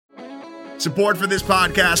Support for this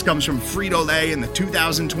podcast comes from Frito-Lay and the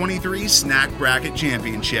 2023 Snack Bracket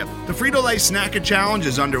Championship. The Frito-Lay Snack-A Challenge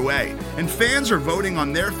is underway, and fans are voting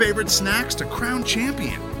on their favorite snacks to crown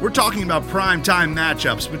champion. We're talking about prime-time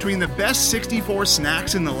matchups between the best 64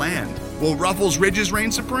 snacks in the land. Will Ruffles Ridges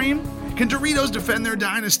reign supreme? Can Doritos defend their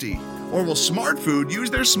dynasty? Or will Smart Food use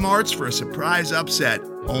their smarts for a surprise upset?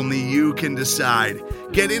 Only you can decide.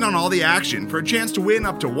 Get in on all the action for a chance to win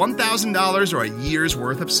up to $1,000 or a year's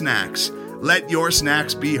worth of snacks. Let your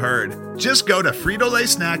snacks be heard. Just go to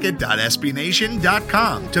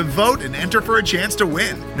fritolaysnacket.sbnation.com to vote and enter for a chance to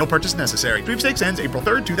win. No purchase necessary. Sweepstakes ends April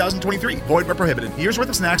 3rd, 2023. Void where prohibited. Year's worth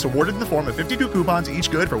of snacks awarded in the form of 52 coupons, each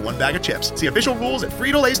good for one bag of chips. See official rules at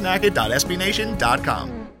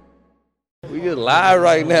fritolaysnacket.sbnation.com. We just live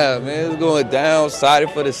right now, man. It's going down, excited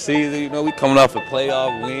for the season. You know, we coming off a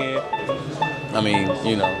playoff win. I mean,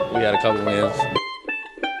 you know, we had a couple wins.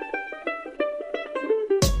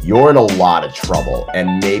 You're in a lot of trouble,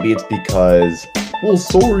 and maybe it's because, well,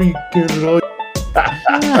 sorry, Canada.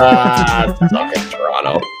 Suck it,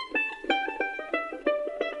 Toronto.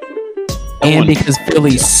 And because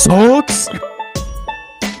Philly sucks.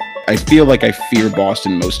 I feel like I fear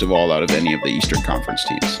Boston most of all out of any of the Eastern Conference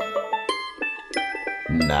teams.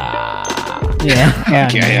 Nah. Yeah.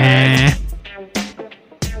 Okay.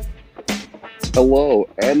 Hello,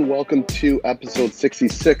 and welcome to episode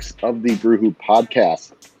 66 of the Brew Hoop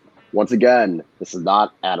Podcast. Once again, this is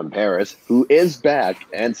not Adam Paris, who is back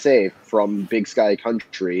and safe from Big Sky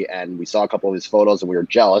Country, and we saw a couple of his photos and we were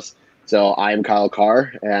jealous. So I am Kyle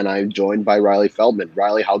Carr, and I'm joined by Riley Feldman.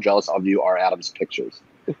 Riley, how jealous of you are Adam's pictures?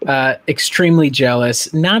 Extremely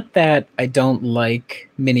jealous. Not that I don't like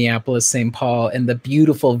Minneapolis, St. Paul, and the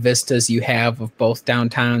beautiful vistas you have of both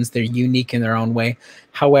downtowns. They're unique in their own way.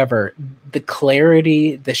 However, the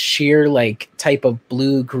clarity, the sheer type of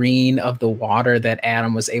blue-green of the water that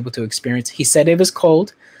Adam was able to experience. He said it was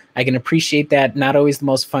cold. I can appreciate that. Not always the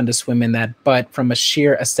most fun to swim in that, but from a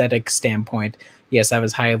sheer aesthetic standpoint, yes, I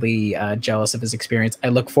was highly jealous of his experience. I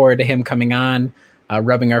look forward to him coming on,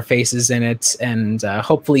 rubbing our faces in it, and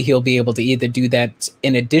hopefully he'll be able to either do that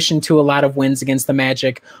in addition to a lot of wins against the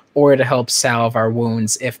Magic, or to help salve our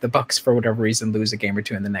wounds if the Bucks, for whatever reason, lose a game or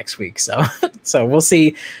two in the next week. So we'll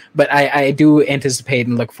see. But I do anticipate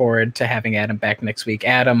and look forward to having Adam back next week.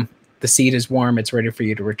 Adam, the seat is warm. It's ready for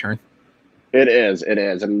you to return. It is.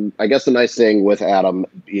 And I guess the nice thing with Adam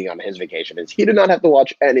being on his vacation is he did not have to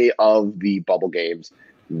watch any of the bubble games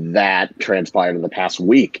that transpired in the past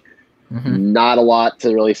week. Mm-hmm. Not a lot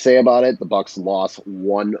to really say about it. The Bucks lost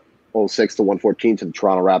 106 to 114 to the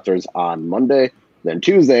Toronto Raptors on Monday. Then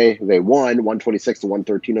Tuesday, they won 126 to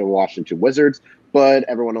 113 to the Washington Wizards. But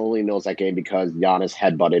everyone only knows that game because Giannis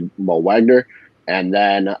headbutted Mo Wagner. And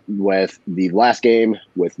then with the last game,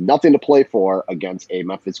 with nothing to play for against a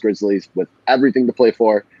Memphis Grizzlies with everything to play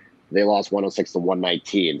for, they lost 106 to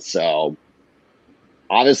 119. So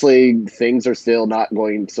obviously things are still not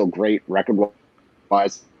going so great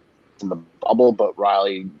record-wise in the bubble, but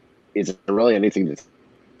Riley, is it really anything to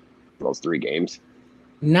those three games?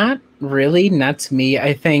 Not really, not to me.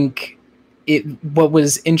 I think what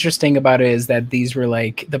was interesting about it is that these were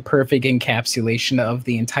the perfect encapsulation of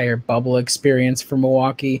the entire bubble experience for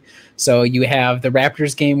Milwaukee. So you have the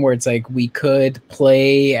Raptors game where it's we could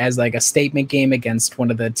play as a statement game against one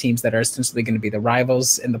of the teams that are essentially going to be the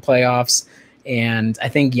rivals in the playoffs. And I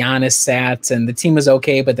think Giannis sat and the team was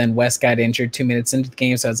okay, but then West got injured 2 minutes into the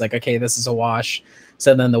game. So I was okay, this is a wash.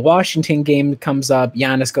 So then the Washington game comes up.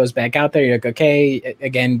 Giannis goes back out there. You're okay,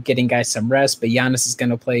 again, getting guys some rest, but Giannis is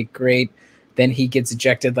going to play great. Then he gets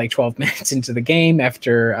ejected 12 minutes into the game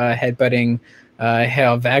after headbutting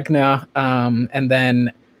Hale Wagner. And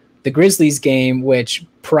then the Grizzlies game, which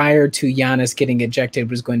prior to Giannis getting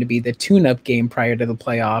ejected was going to be the tune-up game prior to the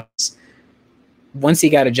playoffs. Once he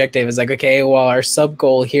got ejected, it was okay, well, our sub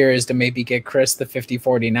goal here is to maybe get Chris the 50,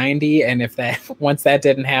 40, 90. And once that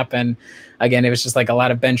didn't happen, again, it was just a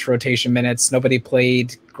lot of bench rotation minutes. Nobody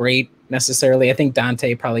played great necessarily. I think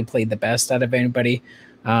Dante probably played the best out of anybody.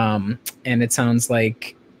 And it sounds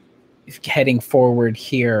like heading forward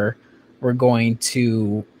here, we're going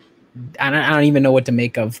to, I don't even know what to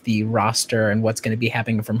make of the roster and what's going to be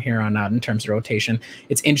happening from here on out in terms of rotation.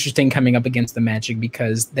 It's interesting coming up against the Magic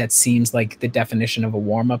because that seems like the definition of a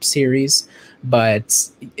warm-up series, but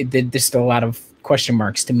there's still a lot of question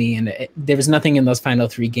marks to me. And there was nothing in those final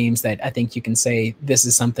three games that I think you can say this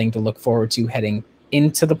is something to look forward to heading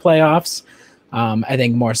into the playoffs. I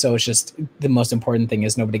think more so it's just the most important thing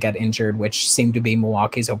is nobody got injured, which seemed to be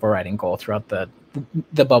Milwaukee's overriding goal throughout the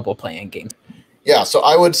bubble playing game. Yeah, so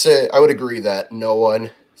I would agree that no one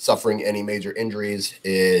suffering any major injuries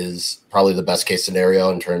is probably the best case scenario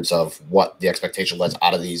in terms of what the expectation was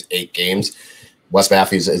out of these 8 games. Wes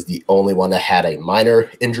Matthews is the only one that had a minor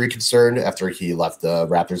injury concern after he left the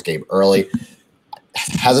Raptors game early.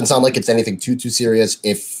 Hasn't sounded like it's anything too serious.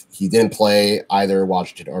 If he didn't play either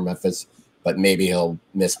Washington or Memphis, but maybe he'll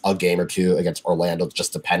miss a game or 2 against Orlando,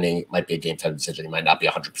 just depending. It might be a game time decision. He might not be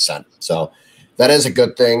 100%. So that is a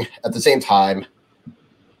good thing. At the same time,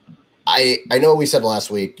 I know we said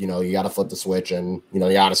last week, you got to flip the switch, and,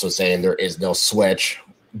 Giannis was saying there is no switch,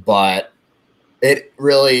 but it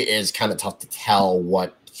really is kind of tough to tell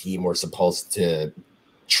what team we're supposed to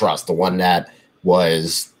trust. The one that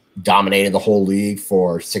was dominating the whole league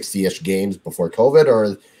for 60-ish games before COVID,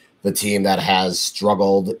 or the team that has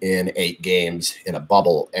struggled in 8 games in a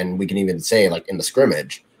bubble. And we can even say, like, in the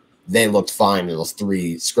scrimmage, they looked fine in those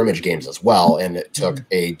 3 scrimmage games as well. And it took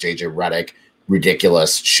a JJ Redick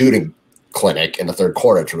ridiculous shooting clinic in the third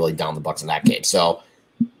quarter to really down the Bucks in that game. So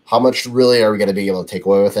how much really are we going to be able to take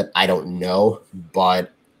away with it? I don't know,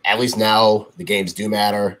 but at least now the games do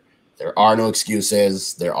matter. There are no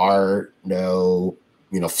excuses. There are no,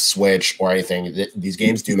 switch or anything. These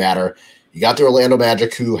games do matter. You got the Orlando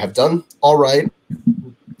Magic, who have done all right.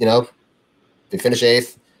 They finish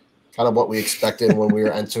 8th, kind of what we expected when we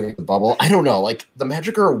were entering the bubble. I don't know. Like, the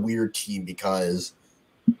Magic are a weird team because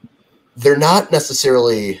they're not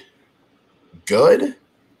necessarily good,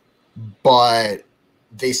 but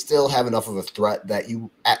they still have enough of a threat that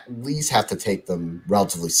you at least have to take them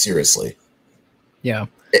relatively seriously. Yeah.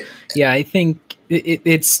 I think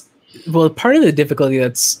it's part of the difficulty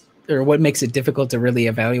or what makes it difficult to really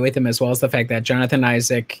evaluate them, as well as the fact that Jonathan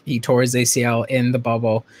Isaac, he tore his ACL in the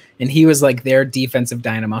bubble, and he was like their defensive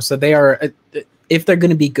dynamo. So they are, if they're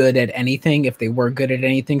going to be good at anything, if they were good at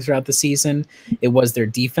anything throughout the season, it was their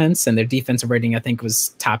defense, and their defensive rating, I think, was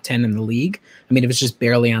top 10 in the league. I mean, it was just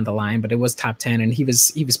barely on the line, but it was top 10, and he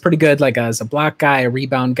was pretty good, like as a block guy, a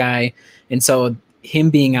rebound guy. And so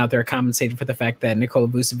him being out there compensated for the fact that Nikola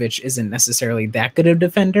Vucevic isn't necessarily that good of a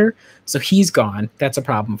defender. So he's gone. That's a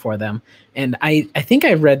problem for them. And I think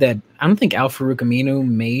I read that I don't think Al-Farouq Aminu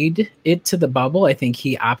made it to the bubble. I think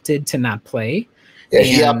he opted to not play. Yeah,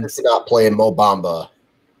 he opted to not play, and Mo Bamba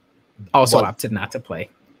also opted not to play.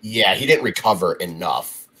 Yeah, he didn't recover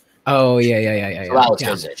enough. Oh, yeah. So that was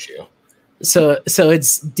his issue. So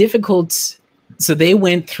it's difficult. So they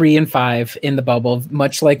went 3-5 in the bubble,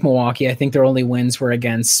 much like Milwaukee. I think their only wins were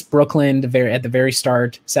against Brooklyn at the very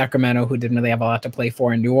start, Sacramento, who didn't really have a lot to play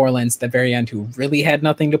for, and New Orleans, the very end, who really had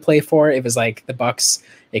nothing to play for. It was like the Bucks,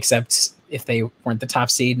 except if they weren't the top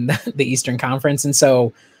seed in the Eastern Conference. And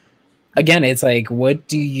so, again, it's like, what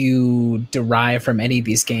do you derive from any of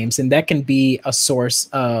these games? And that can be a source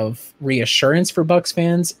of reassurance for Bucks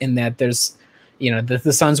fans in that there's,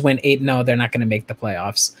 the Suns went 8-0, they're not going to make the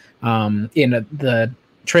playoffs. The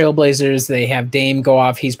Trailblazers, they have Dame go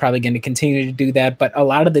off. He's probably going to continue to do that. But a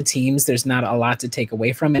lot of the teams, there's not a lot to take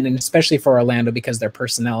away from it. And especially for Orlando, because their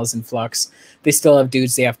personnel is in flux, they still have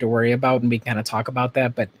dudes they have to worry about. And we can kind of talk about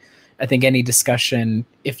that. But I think any discussion,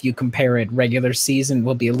 if you compare it regular season,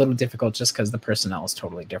 will be a little difficult just because the personnel is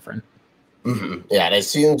totally different. Mm-hmm. Yeah, and it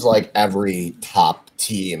seems like every top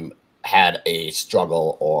team had a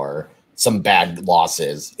struggle or some bad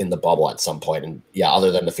losses in the bubble at some point. And yeah,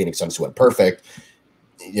 other than the Phoenix Suns, who went perfect,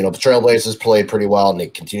 the Trailblazers played pretty well, and they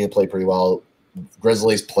continue to play pretty well.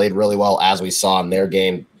 Grizzlies played really well, as we saw in their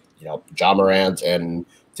game. Ja Morant and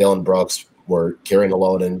Dylan Brooks were carrying the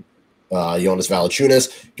load, and Jonas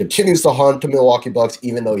Valanciunas continues to hunt the Milwaukee Bucks,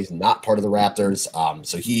 even though he's not part of the Raptors.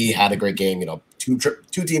 So he had a great game. Two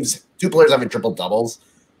players having triple doubles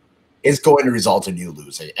is going to result in you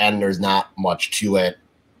losing, and there's not much to it.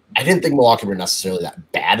 I didn't think Milwaukee were necessarily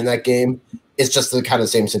that bad in that game. It's just the kind of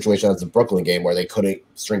same situation as the Brooklyn game, where they couldn't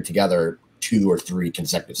string together 2 or 3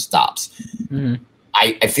 consecutive stops. Mm-hmm.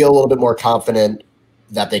 I feel a little bit more confident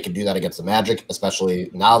that they can do that against the Magic,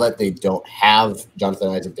 especially now that they don't have Jonathan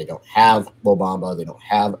Isaac, they don't have Mo Bamba, they don't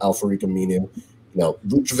have Al-Farouq Aminu.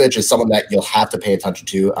 Vucevic is someone that you'll have to pay attention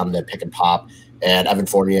to on the pick and pop, and Evan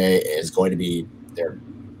Fournier is going to be their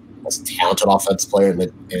most talented offensive player,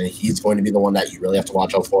 and he's going to be the one that you really have to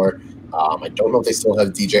watch out for. I don't know if they still have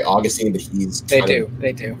DJ Augustine, but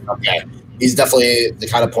They do. Okay. He's definitely the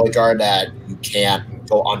kind of point guard that you can't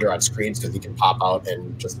go under on screens because he can pop out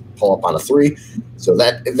and just pull up on a 3. So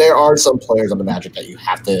that there are some players on the Magic that you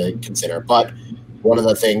have to consider. But one of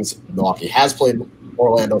the things, Milwaukee has played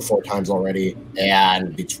Orlando 4 times already,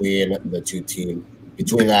 and between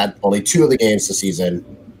that, only 2 of the games this season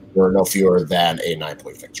were no fewer than a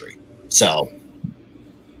 9-point victory. So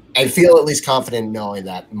I feel at least confident knowing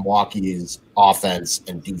that Milwaukee's offense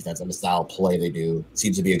and defense and the style of play they do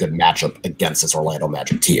seems to be a good matchup against this Orlando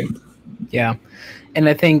Magic team. Yeah. And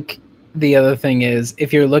I think the other thing is,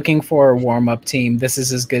 if you're looking for a warm-up team, this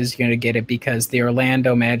is as good as you're going to get it, because the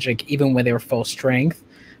Orlando Magic, even when they were full strength,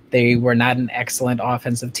 they were not an excellent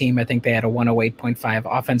offensive team. I think they had a 108.5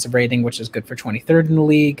 offensive rating, which is good for 23rd in the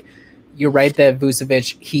league. You're right that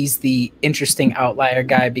Vucevic, he's the interesting outlier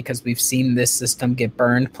guy, because we've seen this system get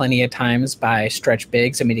burned plenty of times by stretch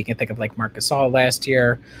bigs. I mean, you can think of like Marc Gasol last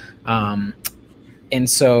year. And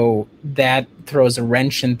so that throws a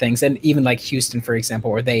wrench in things. And even like Houston, for example,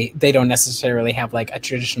 where they don't necessarily have like a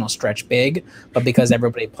traditional stretch big, but because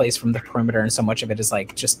everybody plays from the perimeter and so much of it is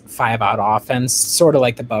like just 5-out offense, sort of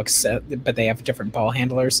like the Bucks, but they have different ball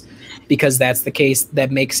handlers. Because that's the case, that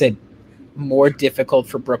makes it more difficult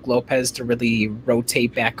for Brook Lopez to really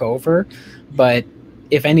rotate back over. But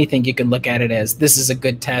if anything, you can look at it as this is a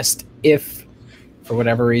good test. If for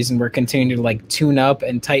whatever reason we're continuing to like tune up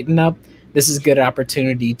and tighten up, this is a good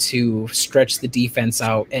opportunity to stretch the defense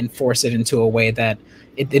out and force it into a way that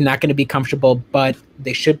they're not going to be comfortable, but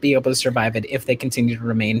they should be able to survive it if they continue to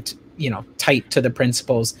remain, tight to the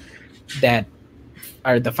principles that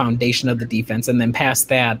are the foundation of the defense. And then past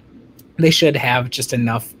that, they should have just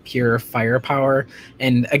enough pure firepower.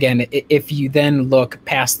 And again, if you then look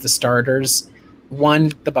past the starters,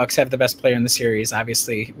 one, the Bucks have the best player in the series,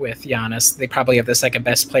 obviously, with Giannis. They probably have the second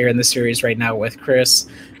best player in the series right now with Chris.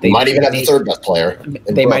 They might even have the third best player.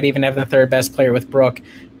 They might even have the third best player with Brook.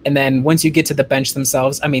 And then once you get to the bench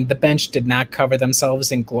themselves, I mean, the bench did not cover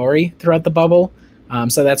themselves in glory throughout the bubble.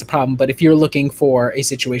 So that's a problem. But if you're looking for a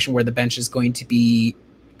situation where the bench is going to be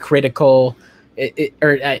critical,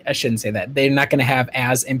 I shouldn't say that. They're not going to have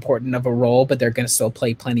as important of a role, but they're going to still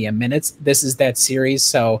play plenty of minutes. This is that series.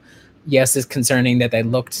 So yes, it's concerning that they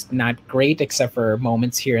looked not great except for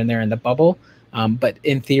moments here and there in the bubble. But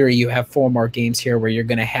in theory, you have 4 more games here where you're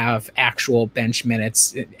going to have actual bench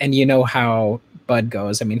minutes. And you know how Bud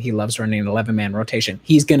goes. I mean, he loves running an 11-man rotation.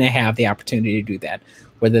 He's going to have the opportunity to do that.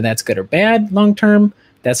 Whether that's good or bad long-term,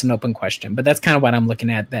 that's an open question. But that's kind of what I'm looking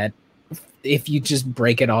at, that if you just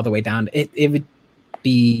break it all the way down, it would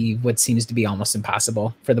be what seems to be almost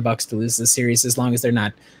impossible for the Bucks to lose this series, as long as they're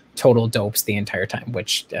not total dopes the entire time,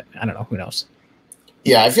 which I don't know, who knows.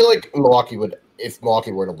 Yeah, I feel like if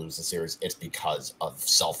Milwaukee were to lose the series, it's because of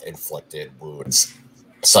self-inflicted wounds,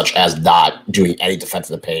 such as not doing any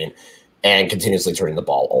defensive pain and continuously turning the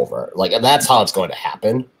ball over. Like, and that's how it's going to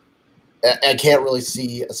happen. I can't really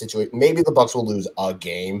see a situation. Maybe the Bucks will lose a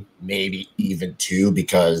game, maybe even 2,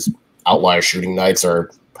 because outlier shooting nights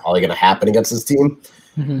are probably going to happen against this team.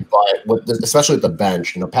 Mm-hmm. But especially with the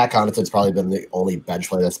bench, Pat Connaughton's probably been the only bench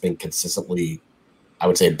player that's been consistently, I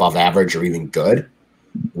would say, above average or even good.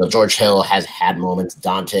 George Hill has had moments.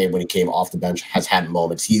 Dante, when he came off the bench, has had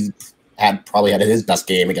moments. He probably had his best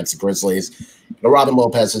game against the Grizzlies. Robin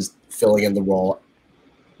Lopez is filling in the role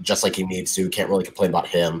just like he needs to. Can't really complain about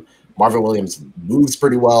him. Marvin Williams moves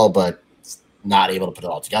pretty well, but not able to put it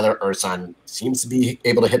all together. Ersan seems to be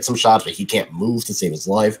able to hit some shots, but he can't move to save his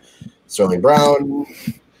life. Sterling Brown,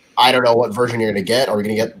 I don't know what version you're going to get. Are we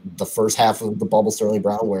going to get the first half of the bubble Sterling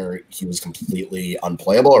Brown where he was completely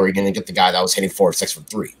unplayable, or are we going to get the guy that was hitting 4 or 6 from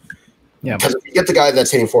 3? Yeah. Because if you get the guy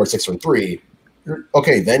that's hitting 4 or 6 from 3,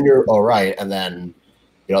 then you're all right. And then,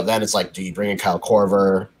 then it's like, do you bring in Kyle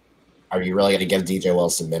Korver? Are you really going to give DJ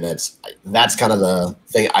Wilson minutes? That's kind of the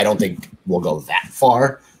thing. I don't think we'll go that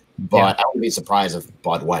far, but I wouldn't be surprised if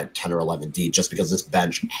Bud went 10 or 11 deep, just because this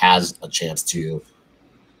bench has a chance to,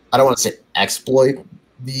 I don't want to say exploit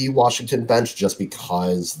the Washington bench, just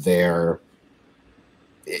because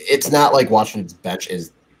it's not like Washington's bench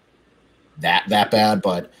is that bad,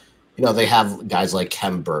 but they have guys like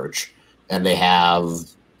Kem Birch, and they have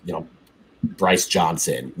Bryce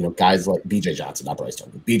Johnson, guys like BJ Johnson, not Bryce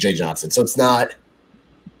Johnson, BJ Johnson. So it's not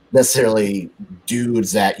necessarily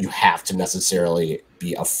dudes that you have to necessarily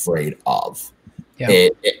be afraid of. Yeah.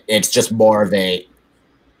 It's just more of a,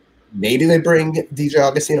 maybe they bring DJ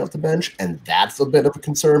Augustine off the bench, and that's a bit of a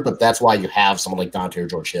concern, but that's why you have someone like Dante or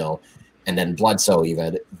George Hill, and then Bledsoe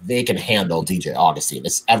even, they can handle DJ Augustine.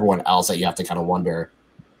 It's everyone else that you have to kind of wonder,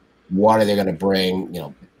 what are they going to bring?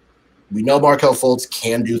 We know Markelle Fultz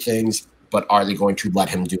can do things, but are they going to let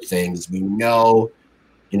him do things? We know,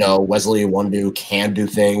 Wesley Iwundu can do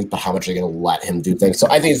things, but how much are they going to let him do things? So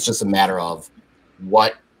I think it's just a matter of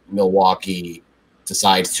what Milwaukee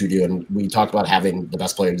decides to do. And we talked about having the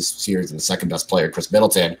best player in this series and the second best player, Chris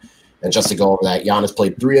Middleton. And just to go over that, Giannis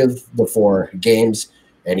played 3 of the 4 games,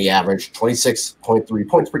 and he averaged 26.3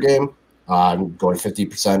 points per game, going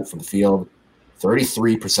 50% from the field,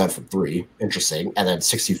 33% from three. Interesting. And then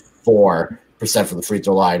 64% from the free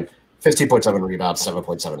throw line, 15.7 rebounds,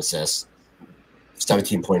 7.7 assists,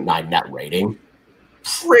 17.9 net rating.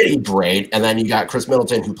 Pretty great. And then you got Chris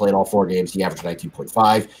Middleton, who played all 4 games. He averaged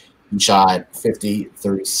 19.5. He shot 50,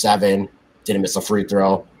 37, didn't miss a free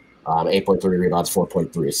throw, 8.3 rebounds,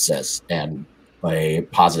 4.3 assists, and a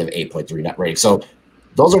positive 8.3 net rating. So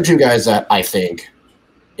those are 2 guys that I think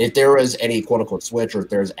if there was any quote-unquote switch, or if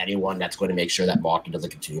there's anyone that's going to make sure that Milwaukee doesn't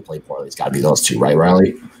continue to play poorly, it's got to be those 2, right,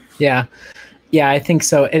 Riley? Yeah. Yeah, I think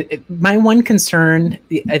so. My one concern,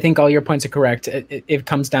 I think all your points are correct. It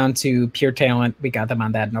comes down to pure talent. We got them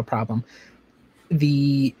on that, no problem.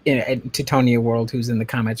 Titonia World, who's in the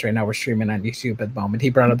comments right now, we're streaming on YouTube at the moment. He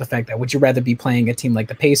brought up the fact that would you rather be playing a team like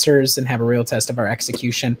the Pacers and have a real test of our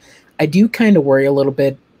execution? I do kind of worry a little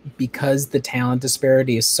bit because the talent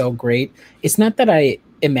disparity is so great. It's not that I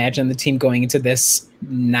imagine the team going into this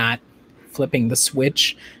not flipping the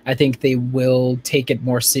switch. I think they will take it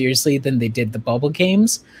more seriously than they did the bubble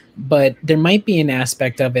games, but there might be an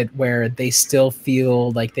aspect of it where they still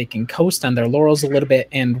feel like they can coast on their laurels a little bit.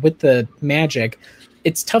 And with the Magic,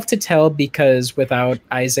 it's tough to tell because without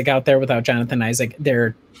Isaac out there, without Jonathan Isaac,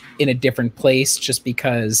 they're in a different place just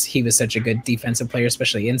because he was such a good defensive player,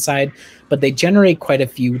 especially inside, but they generate quite a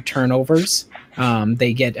few turnovers.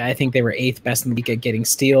 I think they were 8th best in the league at getting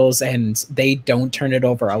steals, and they don't turn it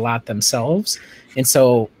over a lot themselves. And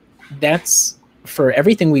so that's for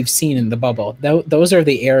everything we've seen in the bubble. Those are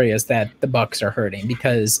the areas that the Bucks are hurting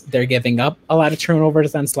because they're giving up a lot of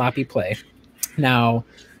turnovers on sloppy play. Now,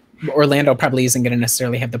 Orlando probably isn't going to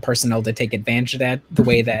necessarily have the personnel to take advantage of that the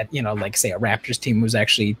way that, like say a Raptors team was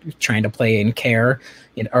actually trying to play and care,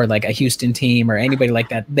 or like a Houston team or anybody like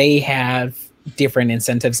that. They have different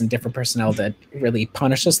incentives and different personnel that really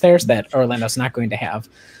punish us there, so that Orlando's not going to have.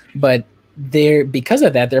 But because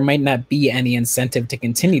of that, there might not be any incentive to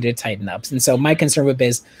continue to tighten up. And so my concern would be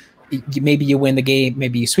is maybe you win the game,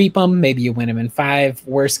 maybe you sweep them, maybe you win them in 5.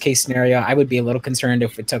 Worst case scenario, I would be a little concerned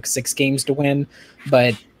if it took 6 games to win,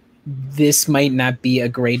 but this might not be a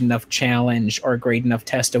great enough challenge or a great enough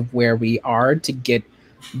test of where we are to get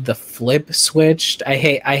the flip switched. I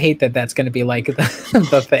hate that that's going to be like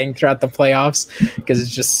the thing throughout the playoffs because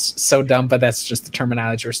it's just so dumb, but that's just the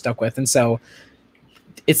terminology we're stuck with. And so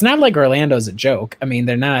it's not like Orlando's a joke. I mean,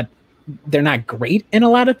 they're not great in a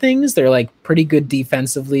lot of things. They're like pretty good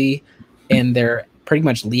defensively and they're pretty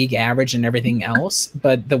much league average and everything else.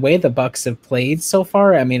 But the way the Bucks have played so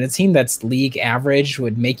far, I mean, a team that's league average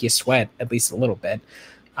would make you sweat at least a little bit.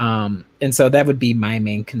 And so that would be my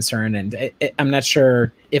main concern. And I'm not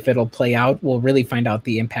sure if it'll play out. We'll really find out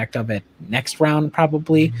the impact of it next round,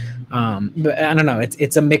 probably. But I don't know.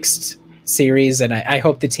 It's a mixed series, and I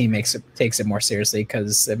hope the team takes it more seriously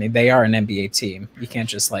because, I mean, they are an NBA team. You can't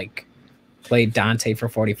just like play Dante for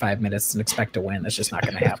 45 minutes and expect to win. That's just not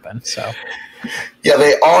going to happen. So, yeah,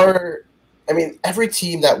 they are. I mean, every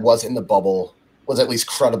team that was in the bubble was at least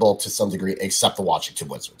credible to some degree, except the Washington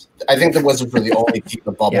Wizards. I think the Wizards were the only team in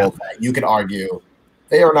the bubble that you could argue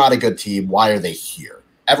they are not a good team. Why are they here?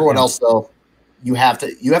 Everyone else, though, you have to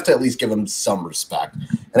at least give them some respect.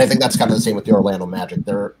 And I think that's kind of the same with the Orlando Magic.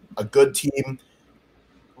 They're a good team.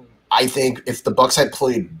 I think if the Bucks had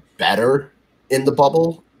played better in the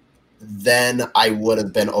bubble, then I would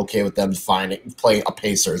have been okay with them playing a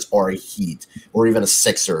Pacers or a Heat or even a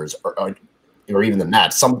Sixers or even the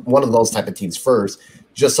Nets, one of those type of teams first,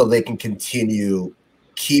 just so they can continue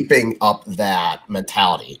keeping up that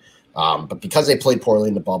mentality. But because they played poorly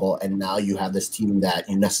in the bubble, and now you have this team that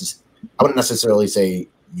I wouldn't necessarily say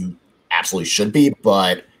you absolutely should be,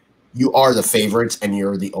 but you are the favorites and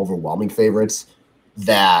you're the overwhelming favorites,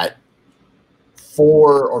 that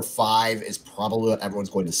 4 or 5 is probably what everyone's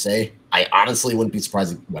going to say. I honestly wouldn't be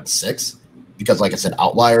surprised if it went 6 because, like I said,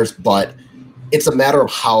 outliers, but it's a matter of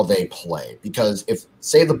how they play. Because if,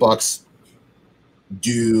 say, the Bucks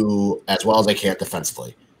do as well as they can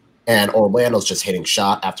defensively, and Orlando's just hitting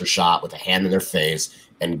shot after shot with a hand in their face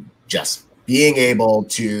and just being able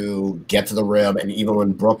to get to the rim, and even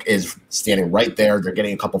when Brook is standing right there, they're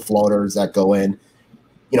getting a couple floaters that go in.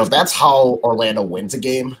 If that's how Orlando wins a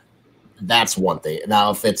game, that's one thing.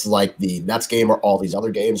 Now, if it's like the Nets game or all these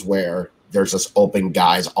other games where there's just open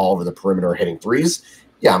guys all over the perimeter hitting threes,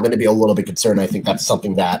 yeah, I'm going to be a little bit concerned. I think that's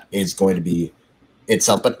something that is going to be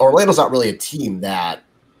itself. But Orlando's not really a team that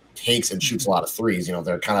takes and shoots a lot of threes.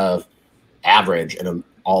 They're kind of average in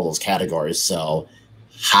all those categories. So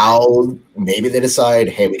how maybe they decide,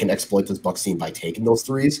 hey, we can exploit this Bucks team by taking those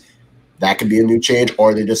threes, that could be a new change.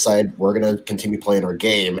 Or they decide we're going to continue playing our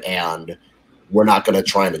game and we're not going to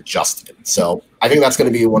try and adjust it. So I think that's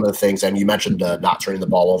going to be one of the things. And you mentioned not turning the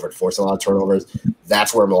ball over and forcing a lot of turnovers.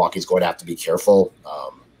 That's where Milwaukee's going to have to be careful.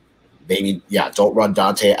 Maybe, don't run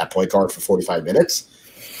Dante at point guard for 45 minutes.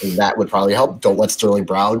 That would probably help. Don't let Sterling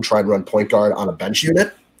Brown try and run point guard on a bench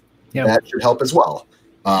unit. Yep. That should help as well.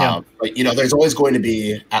 But, there's always going to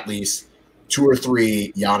be at least 2 or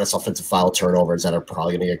 3 Giannis offensive foul turnovers that are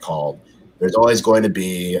probably going to get called. There's always going to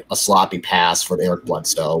be a sloppy pass from Eric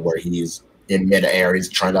Bledsoe where he's in midair. He's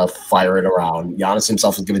trying to fire it around. Giannis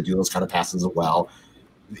himself is going to do those kind of passes as well.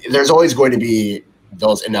 There's always going to be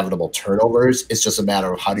those inevitable turnovers. It's just a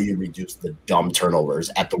matter of how do you reduce the dumb turnovers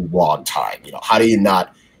at the wrong time? How do you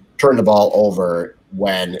not turn the ball over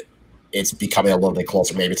when it's becoming a little bit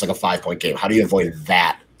closer? Maybe it's like a 5-point game. How do you avoid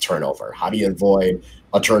that turnover? How do you avoid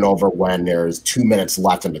a turnover when there's 2 minutes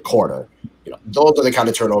left in the quarter? Those are the kind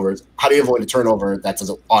of turnovers. How do you avoid a turnover that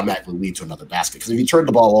doesn't automatically lead to another basket? Because if you turn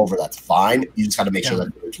the ball over, that's fine. You just got to make sure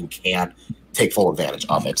that the team can't take full advantage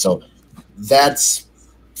of it. So that's,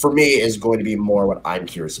 for me, is going to be more what I'm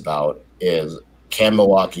curious about is, can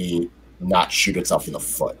Milwaukee not shoot itself in the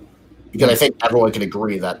foot? Because I think everyone can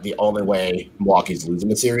agree that the only way Milwaukee's losing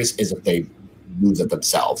the series is if they lose it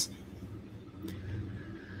themselves.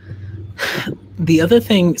 The other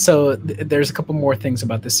thing, so there's a couple more things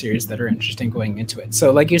about this series that are interesting going into it.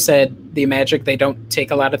 So like you said, the Magic, they don't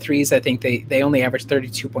take a lot of threes. I think they only average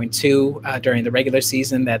 32.2 during the regular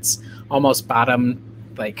season. That's almost bottom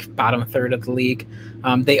third of the league.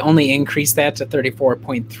 They only increased that to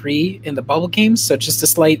 34.3 in the bubble games. So just a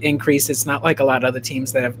slight increase. It's not like a lot of other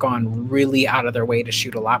teams that have gone really out of their way to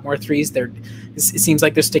shoot a lot more threes. It seems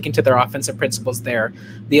like they're sticking to their offensive principles there.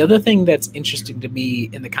 The other thing that's interesting to me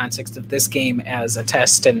in the context of this game as a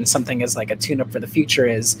test and something as like a tune-up for the future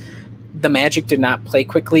is the Magic did not play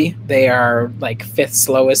quickly. They are like 5th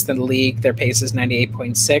slowest in the league. Their pace is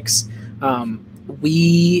 98.6.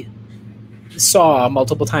 We saw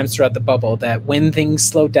multiple times throughout the bubble that when things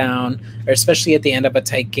slow down, or especially at the end of a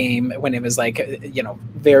tight game, when it was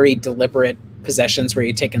very deliberate possessions where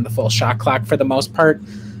you're taking the full shot clock for the most part,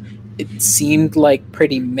 it seemed like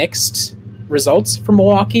pretty mixed results for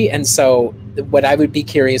Milwaukee. And so what I would be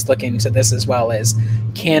curious looking into this as well is,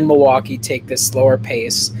 can Milwaukee take this slower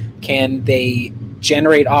pace? Can they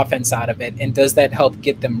generate offense out of it? And does that help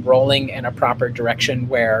get them rolling in a proper direction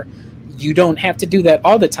where you don't have to do that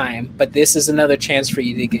all the time, but this is another chance for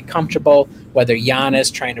you to get comfortable, whether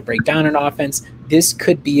Giannis trying to break down an offense. This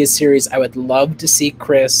could be a series I would love to see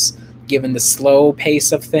Chris, given the slow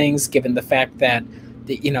pace of things, given the fact that,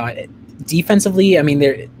 defensively, I mean,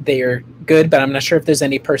 they're good, but I'm not sure if there's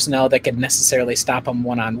any personnel that could necessarily stop them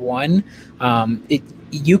one-on-one.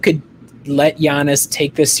 You could let Giannis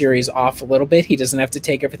take this series off a little bit. He doesn't have to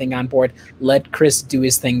take everything on board. Let Chris do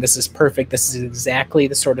his thing. This is perfect. This is exactly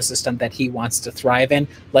the sort of system that he wants to thrive in.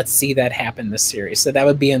 Let's see that happen this series. So that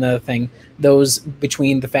would be another thing. Those,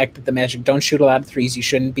 between the fact that the Magic don't shoot a lot of threes, you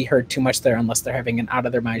shouldn't be hurt too much there unless they're having an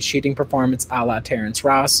out-of-their-mind shooting performance a la Terrence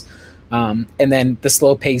Ross. And then the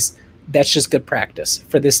slow pace, that's just good practice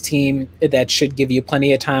for this team. That should give you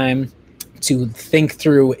plenty of time to think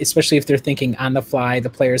through, especially if they're thinking on the fly, the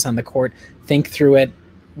players on the court, think through it,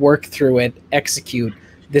 work through it, execute.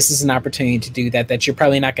 This is an opportunity to do that you're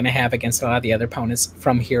probably not going to have against a lot of the other opponents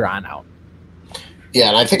from here on out. Yeah,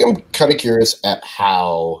 and I think I'm kind of curious at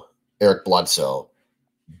how Eric Bledsoe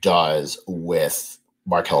does with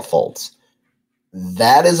Markelle Fultz.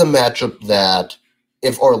 That is a matchup that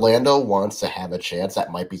if Orlando wants to have a chance,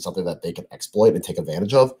 that might be something that they can exploit and take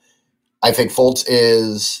advantage of. I think Fultz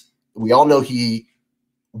is, we all know he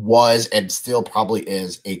was and still probably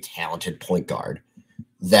is a talented point guard,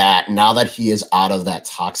 that now that he is out of that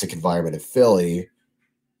toxic environment in Philly,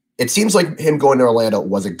 it seems like him going to Orlando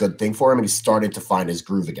was a good thing for him, and he's starting to find his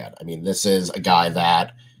groove again. I mean, this is a guy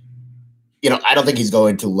that, I don't think he's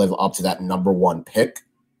going to live up to that number 1 pick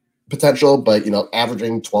potential, but,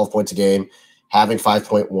 averaging 12 points a game, having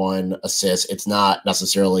 5.1 assists, it's not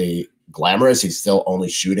necessarily glamorous. He's still only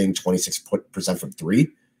shooting 26% from 3.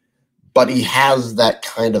 But he has that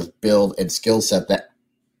kind of build and skill set that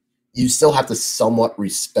you still have to somewhat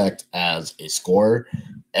respect as a scorer.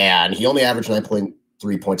 And he only averaged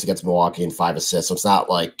 9.3 points against Milwaukee and 5 assists. So it's not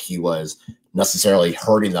like he was necessarily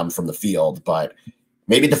hurting them from the field. But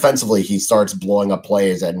maybe defensively he starts blowing up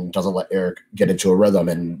plays and doesn't let Eric get into a rhythm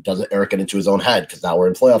and doesn't Eric get into his own head, because now we're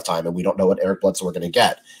in playoff time and we don't know what Eric Bledsoe we're going to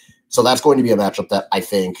get. So that's going to be a matchup that I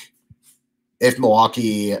think if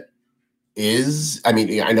Milwaukee is, I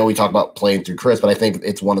mean, I know we talk about playing through Chris, but I think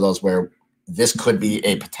it's one of those where this could be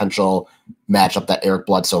a potential matchup that Eric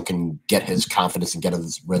Bledsoe can get his confidence and get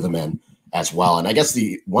his rhythm in as well. And I guess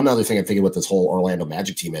the one other thing I'm thinking with this whole Orlando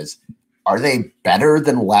Magic team is are they better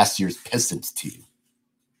than last year's Pistons team?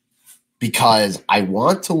 Because I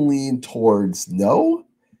want to lean towards no,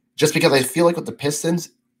 just because I feel like with the Pistons,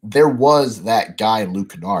 there was that guy, Luke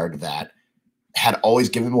Kennard, that had always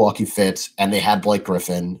given Milwaukee fits, and they had Blake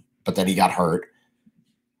Griffin, but then he got hurt.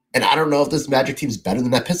 And I don't know if this Magic team is better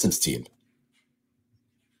than that Pistons team.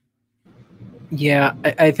 Yeah,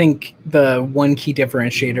 I think the one key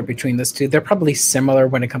differentiator between those two, they're probably similar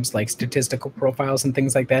when it comes to like statistical profiles and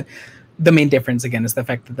things like that. The main difference, again, is the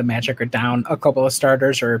fact that the Magic are down a couple of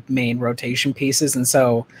starters or main rotation pieces. And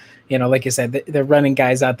so, like you said, they're running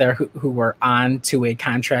guys out there who were on two-way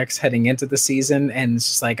contracts heading into the season. And it's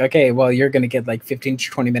just like, okay, well, you're going to get like 15 to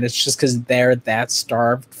 20 minutes just because they're that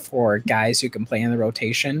starved for guys who can play in the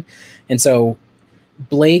rotation. And so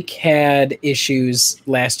Blake had issues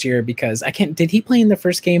last year because did he play in the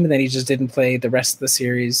first game and then he just didn't play the rest of the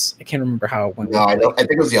series? I can't remember how it went. No, I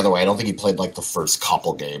think it was the other way. I don't think he played like the first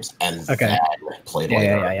couple games and then played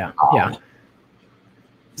later. Yeah.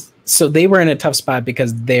 So they were in a tough spot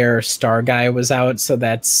because their star guy was out. So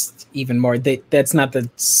that's even more, that's not the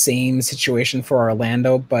same situation for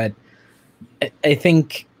Orlando, but I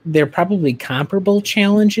think they're probably comparable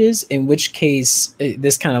challenges, in which case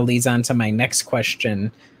this kind of leads on to my next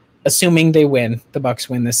question. Assuming they win, the Bucks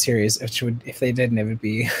win this series, if they didn't, it would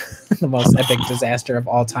be the most epic disaster of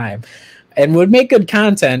all time and would make good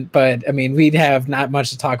content. But I mean, we'd have not much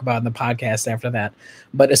to talk about in the podcast after that.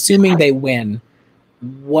 But assuming they win,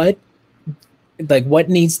 what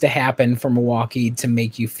needs to happen for Milwaukee to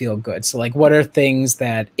make you feel good? So like, what are things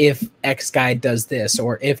that if X guy does this,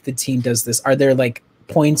 or if the team does this, are there like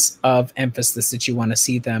points of emphasis that you want to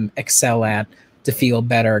see them excel at to feel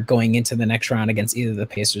better going into the next round against either the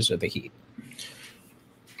Pacers or the Heat?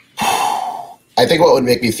 I think what would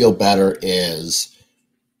make me feel better is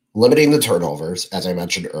limiting the turnovers, as I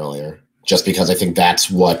mentioned earlier, just because I think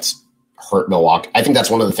that's what hurt Milwaukee. I think that's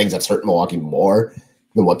one of the things that's hurt Milwaukee more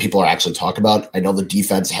than what people are actually talking about. I know the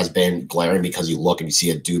defense has been glaring because you look and you see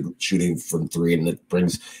a dude shooting from three and it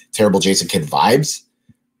brings terrible Jason Kidd vibes.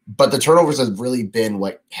 But the turnovers has really been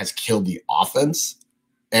what has killed the offense.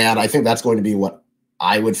 And I think that's going to be what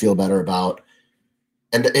I would feel better about.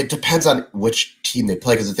 And it depends on which team they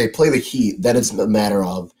play, because if they play the Heat, then it's a matter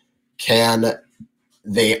of, can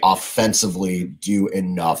they offensively do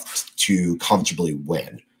enough to comfortably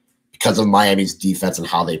win because of Miami's defense and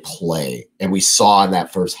how they play. And we saw in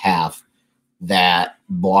that first half that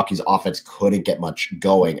Milwaukee's offense couldn't get much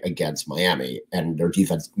going against Miami, and their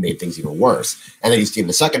defense made things even worse. And then you see in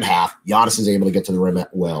the second half, Giannis is able to get to the rim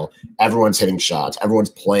at will. Everyone's hitting shots.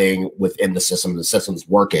 Everyone's playing within the system. The system's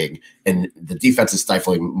working, and the defense is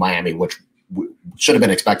stifling Miami, which should have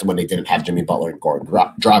been expected when they didn't have Jimmy Butler and Goran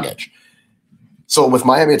Dragic. So with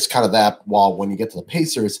Miami, it's kind of that. While when you get to the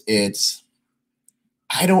Pacers,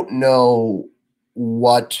 I don't know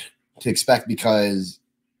what to expect, because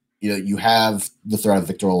you have the threat of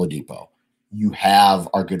Victor Oladipo. You have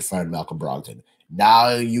our good friend Malcolm Brogdon. Now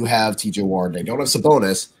you have TJ Warren. They don't have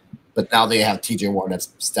Sabonis, but now they have TJ Warren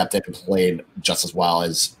that's stepped in and played just as well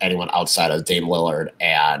as anyone outside of Dame Lillard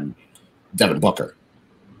and Devin Booker.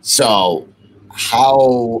 So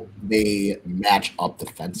how they match up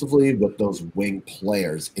defensively with those wing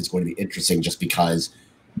players is going to be interesting, just because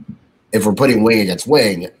if we're putting wing against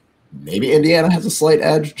wing, maybe Indiana has a slight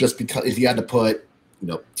edge, just because if you had to put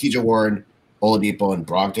TJ Warren, Oladipo, and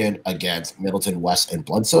Brogdon against Middleton, West, and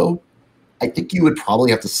Bledsoe, I think you would probably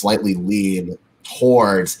have to slightly lean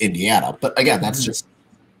towards Indiana. But again, that's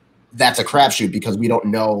a crapshoot, because we don't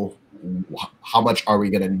know how much are we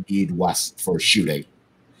going to need West for shooting.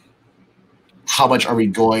 How much are we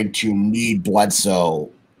going to need Bledsoe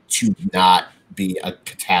to not be a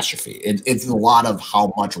catastrophe? It's a lot of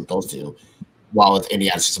how much with those two. While with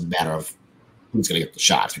Indiana, it's just a matter of who's going to get the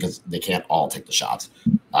shots, because they can't all take the shots.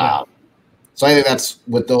 So I think that's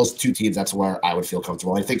with those two teams, that's where I would feel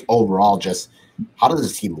comfortable. I think overall, just how does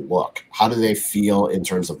this team look? How do they feel in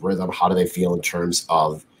terms of rhythm? How do they feel in terms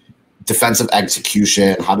of defensive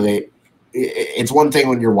execution? It's one thing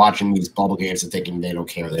when you're watching these bubble games and thinking they don't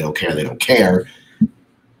care.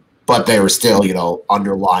 But there were still,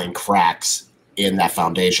 underlying cracks in that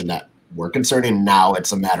foundation that were concerning. Now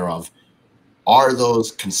it's a matter of, are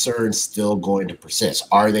those concerns still going to persist?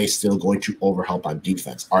 Are they still going to overhelp on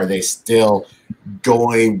defense? Are they still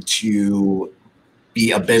going to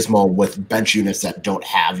be abysmal with bench units that don't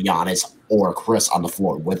have Giannis or Chris on the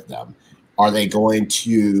floor with them? Are they going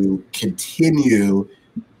to continue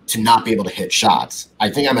to not be able to hit shots?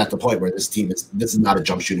 I think I'm at the point where this is not a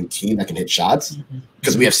jump shooting team that can hit shots,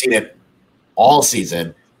 because we have seen it all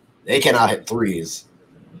season. They cannot hit threes.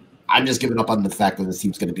 I'm just giving up on the fact that this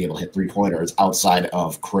team's going to be able to hit 3-pointers outside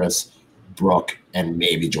of Chris Brook, and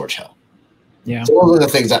maybe George Hill. Yeah. So those are the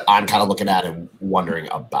things that I'm kind of looking at and wondering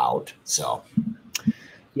about. So,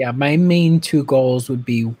 yeah, my main two goals would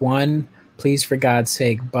be, one, please, for God's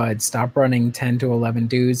sake, Bud, stop running 10 to 11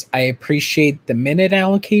 dudes. I appreciate the minute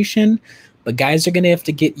allocation, but guys are going to have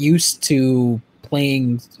to get used to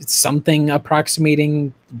playing something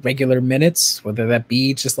approximating regular minutes, whether that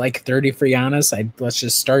be just like 30 for Giannis. Let's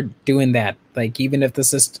just start doing that. Like, even if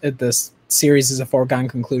this series is a foregone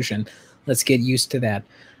conclusion, let's get used to that.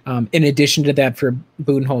 In addition to that, for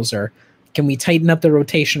Budenholzer, can we tighten up the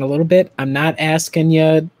rotation a little bit? I'm not asking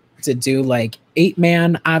you to do like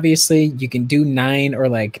 8-man. Obviously, you can do 9 or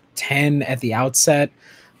like 10 at the outset,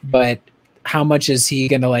 but how much is he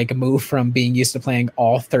going to like move from being used to playing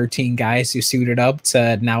all 13 guys who suited up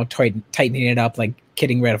to now tightening it up, like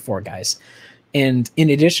getting rid of 4 guys? And in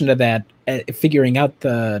addition to that, figuring out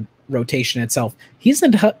the rotation itself, he's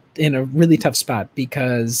in a really tough spot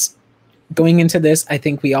because going into this, I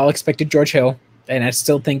think we all expected George Hill, and I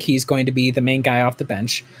still think he's going to be the main guy off the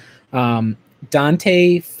bench.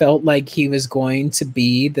 Dante felt like he was going to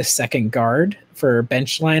be the second guard for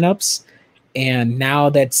bench lineups, and now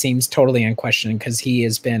that seems totally unquestioned because he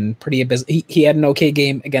has been pretty abysmal. He had an okay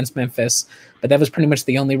game against Memphis, but that was pretty much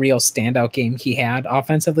the only real standout game he had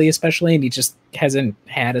offensively, especially, and he just hasn't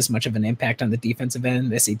had as much of an impact on the defensive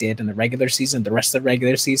end as he did in the regular season, the rest of the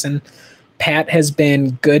regular season. Pat has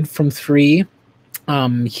been good from 3.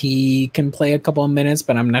 He can play a couple of minutes,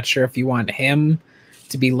 but I'm not sure if you want him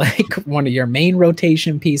to be like one of your main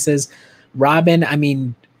rotation pieces. Robin, I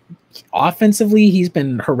mean, offensively, he's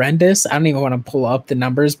been horrendous. I don't even want to pull up the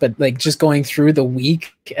numbers, but like just going through the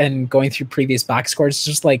week and going through previous box scores, it's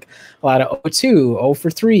just like a lot of 0-2, 0 for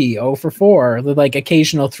 3, 0 for 4, like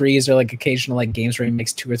occasional threes or like occasional like games where he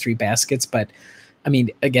makes 2 or 3 baskets. But I mean,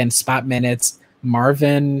 again, spot minutes.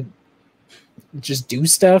 Marvin, just do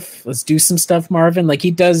stuff. Let's do some stuff, Marvin. Like,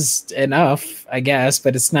 he does enough, I guess,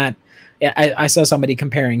 but it's not. I saw somebody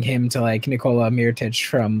comparing him to like Nikola Mirotic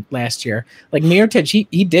from last year. Like, Mirotic,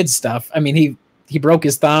 he did stuff. I mean, he broke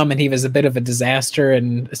his thumb and he was a bit of a disaster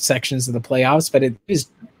in sections of the playoffs, but he's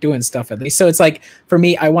doing stuff at least. So it's like, for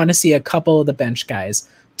me, I want to see a couple of the bench guys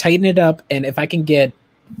tighten it up, and if I can get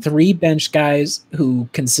 3 bench guys who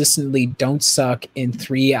consistently don't suck in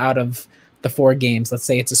 3 out of the 4 games, let's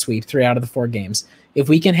say it's a sweep, 3 out of the 4 games. If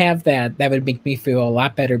we can have that, that would make me feel a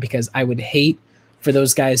lot better, because I would hate for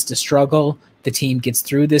those guys to struggle. The team gets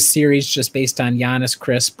through this series just based on Giannis,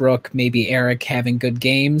 Chris, Brook, maybe Eric having good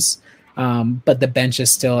games. But the bench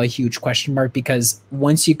is still a huge question mark, because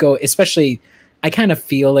once you go, especially, I kind of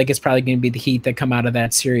feel like it's probably going to be the Heat that come out of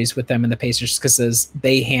that series with them and the Pacers, because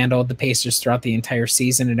they handled the Pacers throughout the entire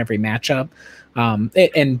season in every matchup. And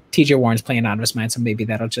TJ Warren's playing out of his mind, so maybe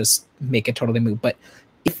that'll just make it totally moot. But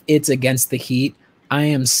if it's against the Heat, I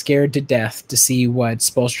am scared to death to see what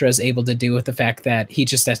Spoelstra is able to do with the fact that he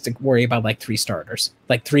just has to worry about like 3 starters,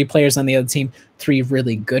 like 3 players on the other team, 3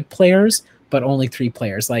 really good players, but only 3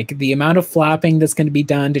 players. Like, the amount of flopping that's going to be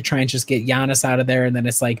done to try and just get Giannis out of there, and then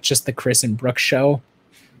it's like just the Chris and Brooks show,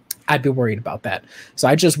 I'd be worried about that. So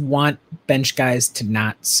I just want bench guys to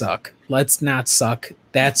not suck. Let's not suck.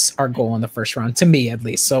 That's our goal in the first round, to me at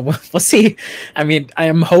least. So we'll see. I mean, I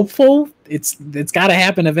am hopeful. It's got to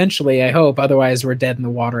happen eventually, I hope. Otherwise, we're dead in the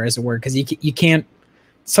water, as it were, because you can't.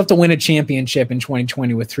 It's tough to win a championship in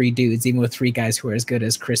 2020 with 3 dudes, even with 3 guys who are as good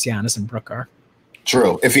as Chris, Giannis, and Brook are.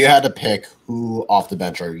 True. If you had to pick, who off the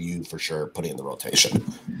bench are you for sure putting in the rotation?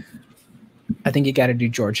 I think you got to do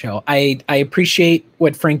George Hill. I appreciate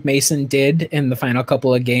what Frank Mason did in the final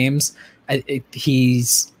couple of games.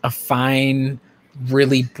 He's a fine,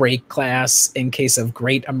 really break glass in case of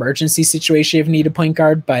great emergency situation if you need a point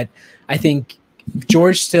guard. But I think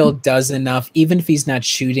George still does enough. Even if he's not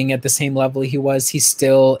shooting at the same level he was, he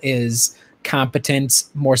still is competent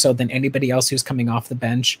more so than anybody else who's coming off the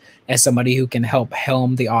bench as somebody who can help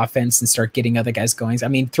helm the offense and start getting other guys going. I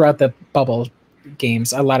mean, throughout the bubble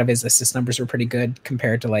games, a lot of his assist numbers were pretty good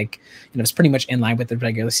compared to it's pretty much in line with the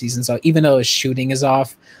regular season. So even though his shooting is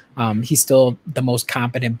off, he's still the most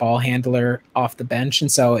competent ball handler off the bench.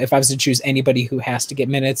 And so if I was to choose anybody who has to get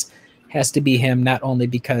minutes, has to be him, not only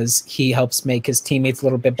because he helps make his teammates a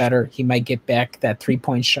little bit better, he might get back that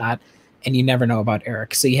 3-point shot, and you never know about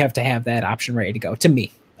Eric. So you have to have that option ready to go, to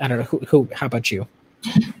me. I don't know who how about you?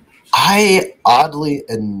 I, oddly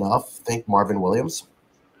enough, think Marvin Williams.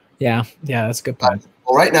 Yeah, that's a good point.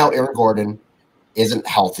 Well, right now, Aaron Gordon isn't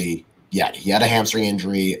healthy yet. He had a hamstring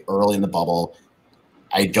injury early in the bubble.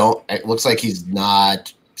 It looks like he's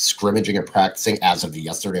not scrimmaging or practicing as of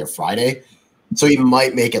yesterday or Friday. So he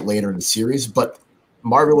might make it later in the series. But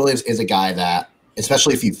Marvin Williams is a guy that,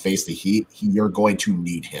 especially if you face the Heat, you're going to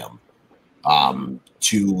need him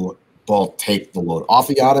to both take the load off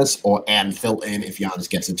of Giannis and fill in if Giannis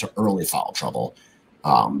gets into early foul trouble.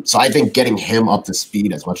 So I think getting him up to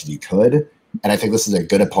speed as much as you could, and I think this is a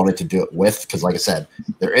good opponent to do it with because, like I said,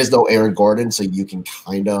 there is no Aaron Gordon, so you can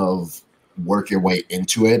kind of work your way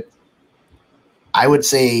into it. I would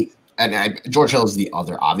say, George Hill is the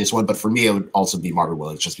other obvious one, but for me, it would also be Marvin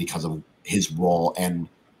Williams just because of his role and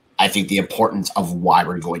I think the importance of why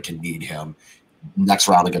we're going to need him next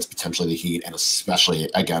round against potentially the Heat and especially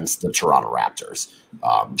against the Toronto Raptors.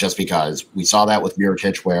 Just because we saw that with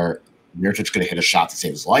Mirotic where Mirotic could have hit a shot to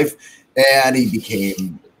save his life and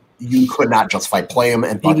you could not justify play him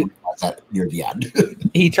and that near the end.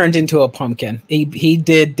 He turned into a pumpkin. He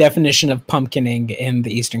did definition of pumpkining in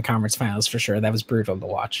the Eastern Conference Finals for sure. That was brutal to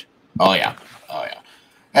watch. Oh yeah.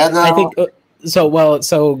 And I think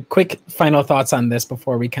so quick final thoughts on this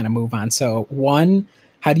before we kind of move on. So one,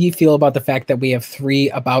 how do you feel about the fact that we have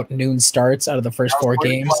 3 about noon starts out of the first 4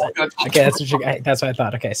 games? Okay, that's what I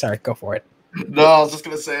thought. Okay, sorry, go for it. No, I was just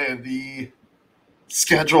gonna say the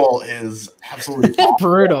schedule is absolutely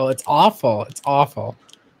brutal. It's awful. It's awful.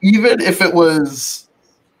 Even if it was,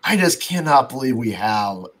 I just cannot believe we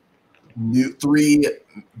have 3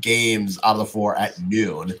 games out of the 4 at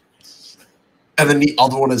noon. And then the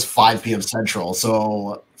other one is 5 p.m. Central.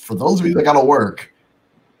 So for those of you that got to work,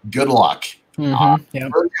 good luck. Mm-hmm. We're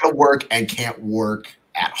going to work and can't work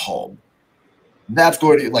at home. That's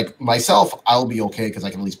going to, like myself, I'll be okay because I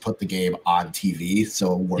can at least put the game on TV.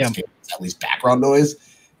 So worst case, it's at least background noise.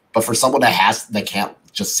 But for someone that can't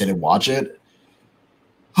just sit and watch it,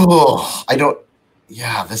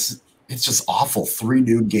 it's just awful. 3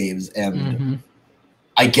 noon games. And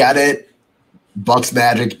I get it. Bucks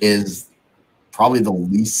Magic is probably the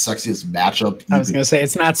least sexiest matchup. I was going to say,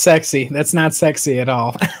 it's not sexy. That's not sexy at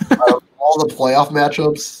all. All the playoff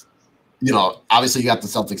matchups, obviously you got the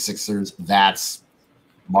Celtics Sixers. That's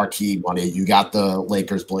marquee money. You got the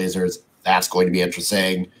Lakers Blazers. That's going to be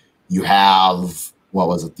interesting. You have,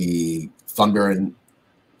 the Thunder and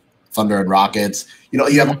Rockets. You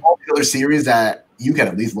have all the other series that you can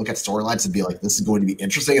at least look at storylines and be like, this is going to be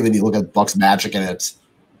interesting. And then you look at Bucks Magic and it's,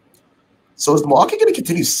 so is Milwaukee going to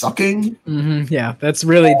continue sucking? Mm-hmm. Yeah, that's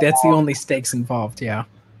the only stakes involved. Yeah.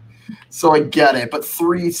 So I get it, but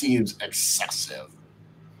 3 seems excessive.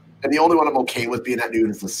 And the only one I'm okay with being at noon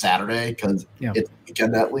is the Saturday because it's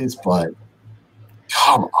weekend at least. But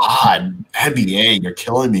come on, NBA, you're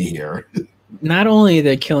killing me here. Not only are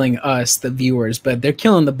they killing us, the viewers, but they're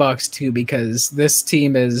killing the Bucks too because this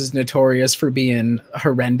team is notorious for being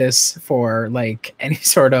horrendous for like any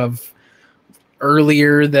sort of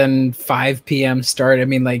earlier than 5 p.m. start. I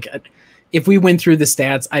mean, like, if we went through the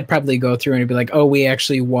stats, I'd probably go through and it'd be like, oh, we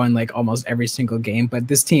actually won like almost every single game. But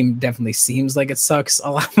this team definitely seems like it sucks a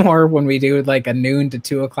lot more when we do like a noon to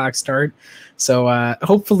 2 o'clock start. So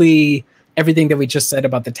hopefully everything that we just said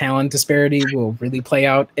about the talent disparity will really play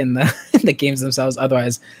out in the games themselves.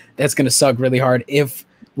 Otherwise, that's going to suck really hard. If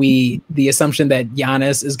the assumption that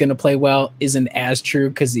Giannis is going to play well isn't as true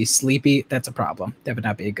because he's sleepy, that's a problem. That would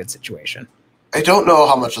not be a good situation. I don't know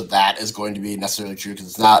how much of that is going to be necessarily true because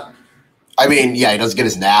it's not. I mean, yeah, he doesn't get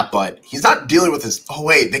his nap, but he's not dealing with his. Oh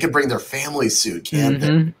wait, they can bring their family soon, can't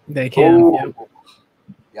they? They can.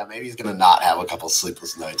 Yeah, maybe he's gonna not have a couple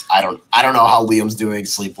sleepless nights. I don't know how Liam's doing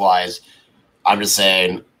sleep wise. I'm just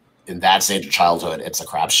saying, in that stage of childhood, it's a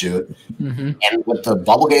crapshoot. Mm-hmm. And with the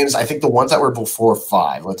bubble games, I think the ones that were before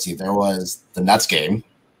 5. Let's see, there was the Nets game,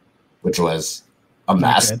 which was a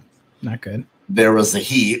mess. Not good. There was the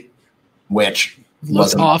Heat, which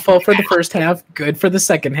was awful for the first half, good for the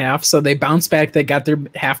second half. So they bounced back. They got their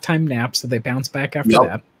halftime nap, so they bounced back after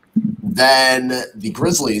that. Then the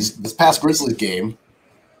Grizzlies, this past Grizzlies game,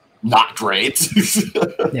 not great.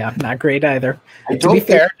 Yeah, not great either. To be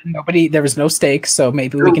fair, there was no stakes, so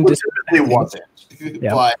maybe we can just. It wasn't.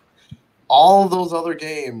 Yep. But all those other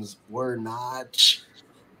games were not.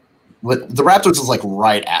 But the Raptors was like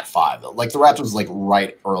right at 5. Like the Raptors was like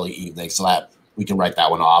right early evening, so that we can write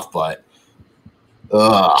that one off. But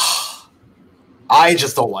I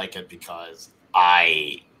just don't like it because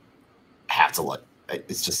I have to look.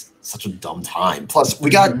 It's just such a dumb time. Plus, we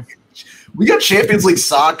got Champions League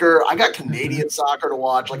soccer. I got Canadian soccer to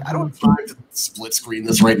watch. Like, I don't have time to split screen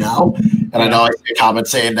this right now. And I know I see a comment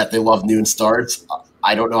saying that they love noon starts.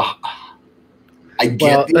 I don't know. I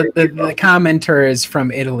get the commenter is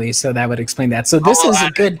from Italy, so that would explain that. So this is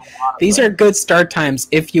a good. These are good start times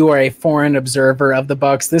if you are a foreign observer of the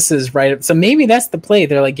Bucks. This is right. So maybe that's the play.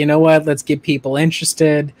 They're like, you know what? Let's get people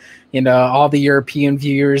interested. All the European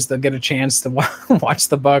viewers, they'll get a chance to watch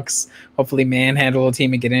the Bucks. Hopefully, manhandle a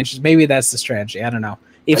team and get interested. Maybe that's the strategy. I don't know.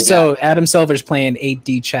 If so, Adam Silver's playing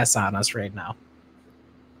 8D chess on us right now.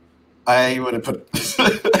 I would have put.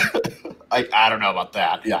 I don't know about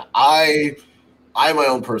that. Yeah, I have my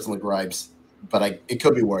own personal gripes, but it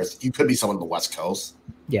could be worse. You could be someone on the West Coast.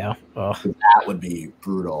 Yeah, that would be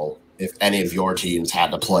brutal if any of your teams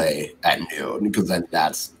had to play at noon, because then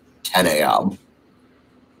that's 10 a.m.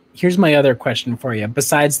 Here's my other question for you.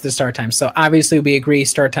 Besides the start time, so obviously we agree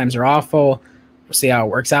start times are awful. We'll see how it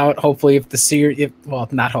works out. Hopefully, if the series,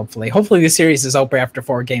 not hopefully the series is over after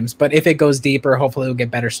 4 games. But if it goes deeper, hopefully we'll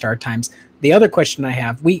get better start times. The other question I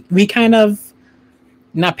have, we kind of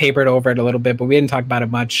not papered over it a little bit, but we didn't talk about it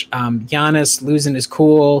much. Giannis losing his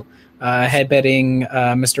cool, headbutting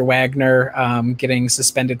Mr. Wagner, getting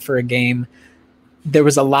suspended for a game. There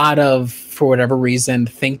was a lot of, for whatever reason,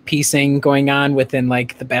 think piecing going on within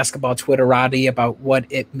like the basketball Twitterati about what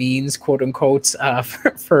it means, quote unquote,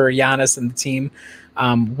 for Giannis and the team.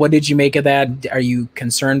 What did you make of that? Are you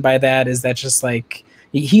concerned by that? Is that just like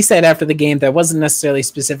he said after the game that wasn't necessarily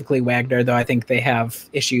specifically Wagner, though I think they have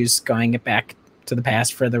issues going back to the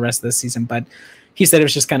past for the rest of the season. But he said it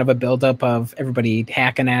was just kind of a buildup of everybody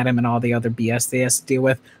hacking at him and all the other BS they has to deal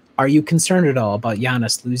with. Are you concerned at all about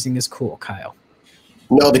Giannis losing his cool, Kyle?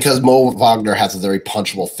 No, because Mo Wagner has a very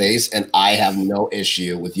punchable face, and I have no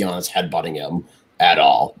issue with Giannis headbutting him at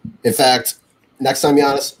all. In fact, next time,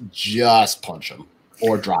 Giannis, just punch him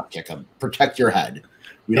or drop kick him. Protect your head.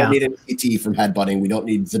 We don't need an ET from headbutting. We don't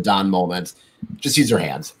need Zidane moments. Just use your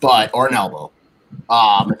hands, or an elbow.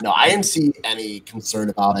 No, I didn't see any concern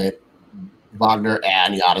about it. Wagner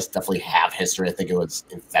and Giannis definitely have history. I think it was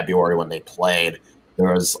in February when they played.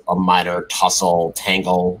 There was a minor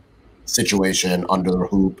tangle situation under the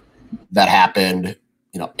hoop that happened.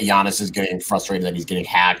 Giannis is getting frustrated that he's getting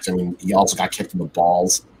hacked. I mean, he also got kicked in the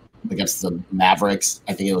balls against the Mavericks.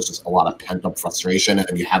 I think it was just a lot of pent-up frustration.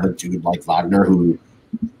 And you have a dude like Wagner who,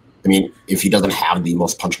 I mean, if he doesn't have the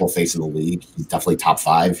most punchable face in the league, he's definitely top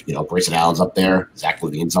 5. Grayson Allen's up there. Zach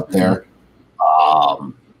LaVine's up there.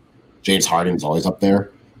 James Harden's always up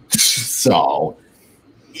there. So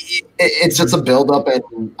it's just a buildup,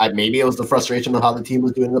 and maybe it was the frustration of how the team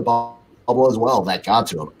was doing in the bubble as well that got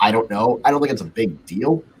to him. I don't know. I don't think it's a big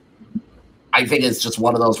deal. I think it's just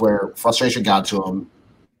one of those where frustration got to him.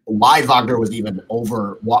 Why Wagner was even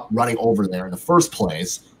running over there in the first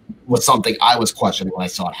place was something I was questioning when I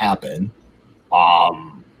saw it happen.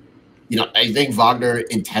 I think Wagner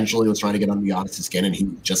intentionally was trying to get under Giannis' skin, and he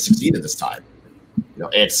just succeeded this time.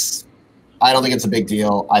 I don't think it's a big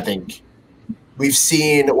deal. I think we've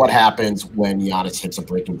seen what happens when Giannis hits a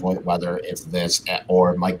breaking point, whether it's this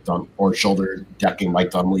or Mike Dunn or shoulder decking Mike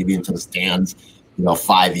Dunleavy into the stands,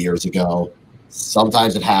 5 years ago.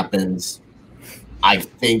 Sometimes it happens. I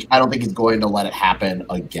don't think he's going to let it happen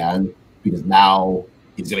again, because now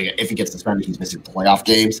if he gets suspended, he's missing playoff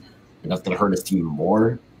games, and that's going to hurt his team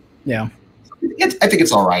more. Yeah. I think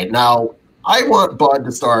it's all right. Now, I want Bud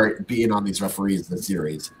to start being on these referees this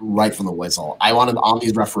series right from the whistle. I want him on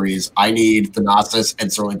these referees. I need Thanasis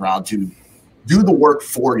and Sterling Brown to do the work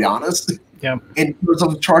for Giannis. Yeah. In terms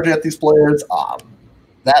of charging at these players,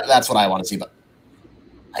 that's what I want to see. But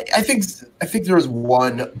I think there was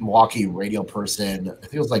one Milwaukee radio person, I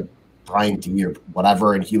think it was like Brian D or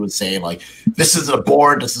whatever, and he was saying like, "This isn't a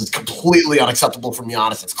board. This is completely unacceptable from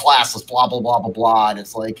Giannis. It's classless. Blah blah blah blah blah." And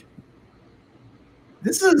it's like,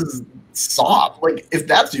 this is soft. Like, if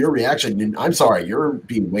that's your reaction, I'm sorry, you're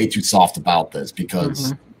being way too soft about this,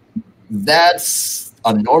 because that's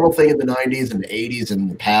a normal thing in the 90s and the 80s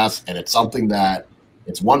and the past, and it's something that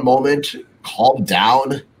it's one moment, calm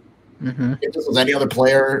down. If this was any other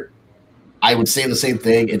player, I would say the same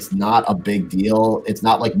thing. It's not a big deal. It's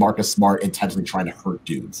not like Marcus Smart intentionally trying to hurt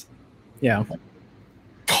dudes. Yeah. Like,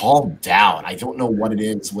 calm down. I don't know what it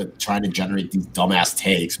is with trying to generate these dumbass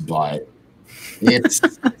takes, but it's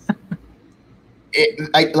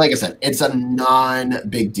like I said, it's a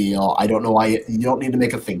non-big deal. I don't know why you don't need to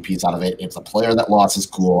make a think piece out of it. It's a player that lost his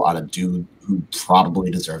cool on a dude who probably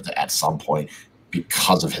deserved it at some point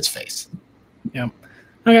because of his face. Yeah.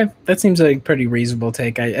 Okay, that seems like a pretty reasonable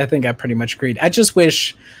take. I think I pretty much agreed. I just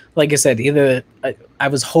wish, like I said, I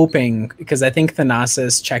was hoping, because I think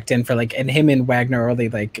Thanasis checked in for and him and Wagner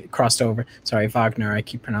early crossed over. Sorry, Wagner, I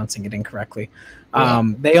keep pronouncing it incorrectly.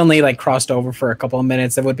 They only crossed over for a couple of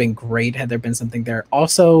minutes. That would have been great had there been something there.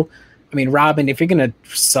 Also, I mean, Robin, if you're gonna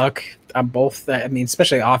suck on both. I mean,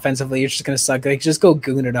 especially offensively, you're just gonna suck. Like, just go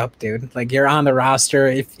goon it up, dude. Like, you're on the roster.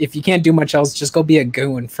 If you can't do much else, just go be a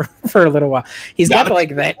goon for a little while. He's got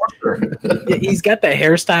like that. He's got the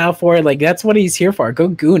hairstyle for it. Like, that's what he's here for. Go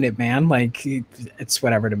goon it, man. Like, it's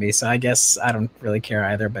whatever to me. So I guess I don't really care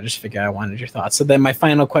either. But I just figured I wanted your thoughts. So then my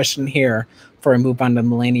final question here, before I move on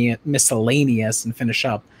to miscellaneous and finish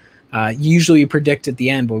up. Usually you predict at the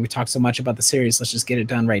end, but we talk so much about the series. Let's just get it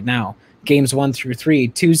done right now. Games 1 through 3,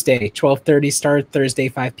 Tuesday, 12:30 start, Thursday,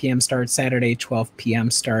 5 p.m. start, Saturday, 12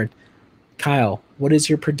 p.m. start. Kyle, what is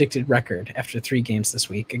your predicted record after 3 games this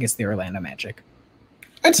week against the Orlando Magic?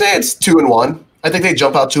 I'd say it's 2-1. I think they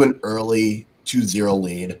jump out to an early 2-0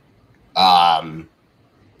 lead.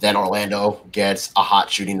 Then Orlando gets a hot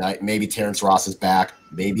shooting night. Maybe Terrence Ross is back.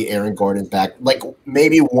 Maybe Aaron Gordon's back. Like,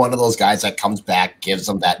 maybe one of those guys that comes back gives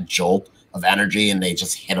them that jolt of energy and they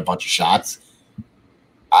just hit a bunch of shots.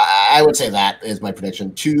 I would say that is my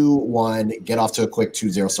prediction. 2-1, get off to a quick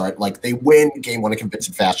 2-0 start. Like, they win game 1 in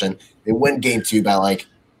convincing fashion. They win game 2 by like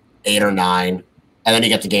 8 or 9. And then you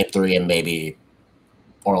get to game 3 and maybe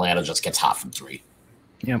Orlando just gets hot from 3.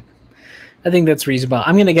 Yep. I think that's reasonable.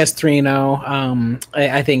 I'm going to guess 3-0.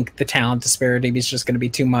 I think the talent disparity is just going to be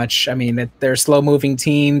too much. I mean, they're a slow-moving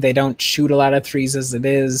team. They don't shoot a lot of threes as it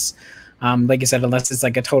is. Like I said, unless it's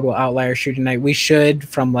like a total outlier shooting night, we should,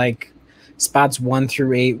 from like spots 1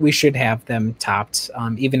 through 8, we should have them topped,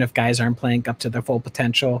 even if guys aren't playing up to their full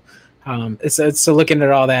potential. So looking at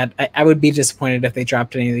all that, I would be disappointed if they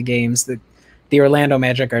dropped any of the games. The Orlando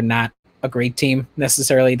Magic are not a great team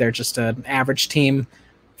necessarily. They're just an average team.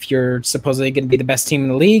 If you're supposedly going to be the best team in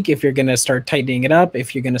the league, if you're going to start tightening it up,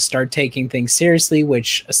 if you're going to start taking things seriously,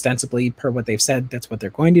 which ostensibly, per what they've said, that's what they're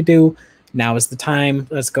going to do, now is the time.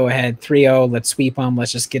 Let's go ahead 3-0. Let's sweep them.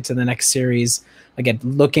 Let's just get to the next series. Again,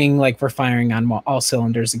 looking like we're firing on all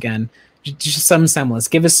cylinders again. Just some semblance.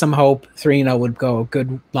 Give us some hope. 3-0 would go a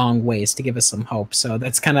good long ways to give us some hope. So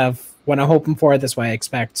that's kind of what I'm hoping for. That's why I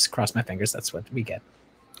expect, cross my fingers, that's what we get.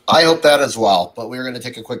 I hope that as well. But we're going to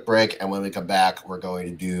take a quick break, and when we come back, we're going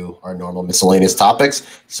to do our normal miscellaneous topics.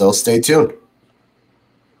 So stay tuned.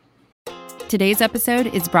 Today's episode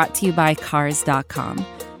is brought to you by Cars.com.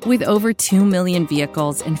 With over 2 million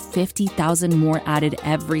vehicles and 50,000 more added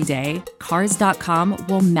every day, Cars.com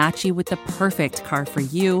will match you with the perfect car for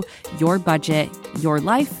you, your budget, your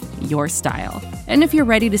life, your style. And if you're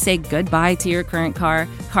ready to say goodbye to your current car,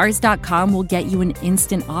 Cars.com will get you an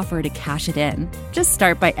instant offer to cash it in. Just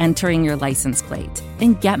start by entering your license plate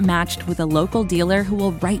and get matched with a local dealer who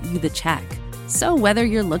will write you the check. So whether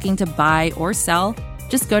you're looking to buy or sell,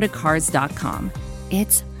 just go to Cars.com.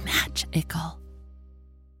 It's magical.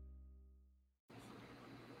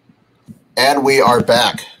 And we are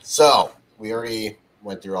back. So we already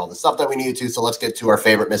went through all the stuff that we needed to. So let's get to our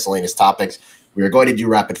favorite miscellaneous topics. We are going to do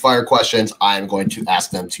rapid fire questions. I am going to ask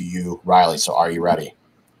them to you, Riley. So are you ready?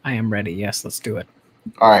 I am ready. Yes, let's do it.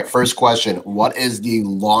 All right. First question. What is the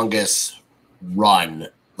longest run?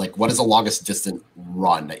 Like, what is the longest distant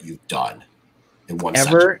run that you've done in one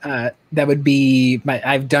ever? session? That would be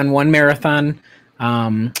I've done one marathon.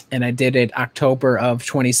 And I did it October of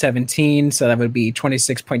 2017. So that would be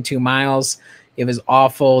 26.2 miles. It was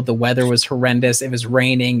awful. The weather was horrendous. It was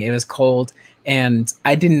raining. It was cold. And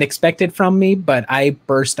I didn't expect it from me, but I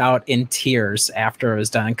burst out in tears after it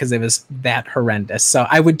was done because it was that horrendous. So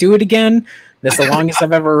I would do it again. That's the longest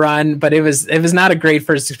I've ever run, but it was not a great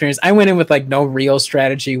first experience. I went in with like no real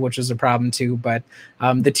strategy, which was a problem too. But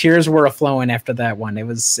the tears were flowing after that one. It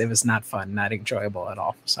was not fun, not enjoyable at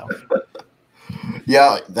all. So.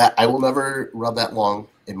 Yeah, that I will never run that long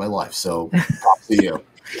in my life. So props to you.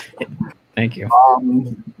 Thank you.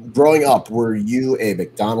 Growing up, were you a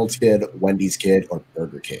McDonald's kid, Wendy's kid, or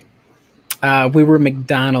Burger King? We were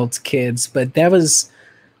McDonald's kids, but that was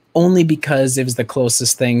only because it was the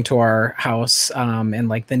closest thing to our house and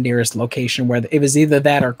like the nearest location where it was either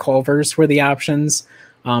that or Culver's were the options.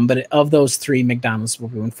 But of those 3, McDonald's we're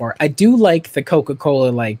going for. I do like the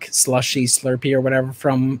Coca-Cola like slushy Slurpee or whatever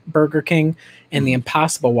from Burger King, and the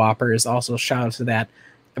Impossible Whopper is also shout out to that.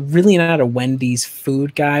 I'm really not a Wendy's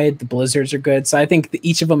food guy. The Blizzards are good, so I think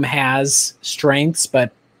each of them has strengths,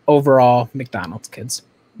 but overall, McDonald's kids.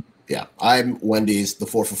 Yeah, I'm Wendy's. The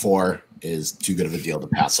 4 for $4 is too good of a deal to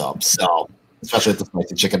pass up. So, especially with the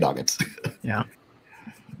spicy chicken nuggets. Yeah.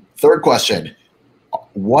 Third question: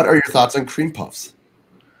 what are your thoughts on cream puffs?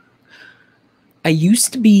 I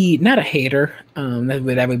used to be not a hater.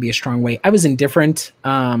 That would be a strong way. I was indifferent.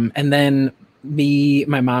 And then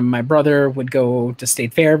my mom, my brother would go to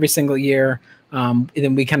State Fair every single year. And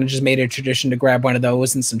then we kind of just made it a tradition to grab one of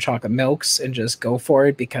those and some chocolate milks and just go for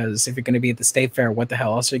it, because if you're going to be at the state fair, what the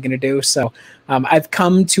hell else are you going to do? So I've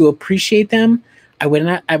come to appreciate them. I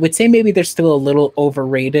would say maybe they're still a little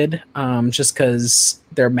overrated, just because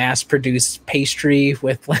they're mass-produced pastry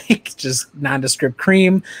with like just nondescript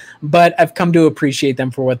cream. But I've come to appreciate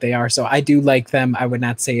them for what they are. So I do like them. I would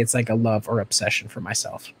not say it's like a love or obsession for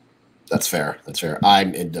myself. That's fair.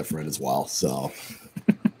 I'm indifferent as well. So,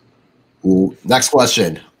 ooh, next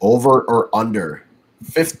question: over or under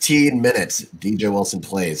 15 minutes DJ Wilson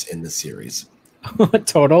plays in this series?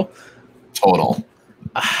 Total.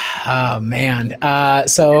 Oh man.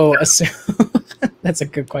 So that's a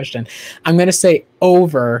good question. I'm going to say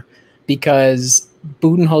over, because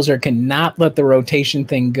Budenholzer cannot let the rotation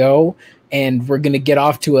thing go, and we're going to get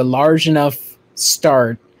off to a large enough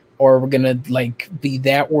start, or we're going to like be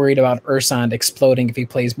that worried about Ersan exploding if he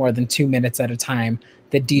plays more than 2 minutes at a time,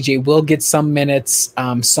 that DJ will get some minutes.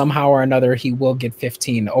 Somehow or another, he will get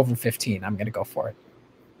 15, over 15. I'm going to go for it.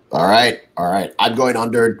 All right. I'm going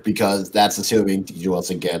under, because that's assuming DJ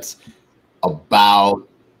Wilson gets about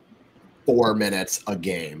 4 minutes a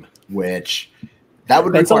game, which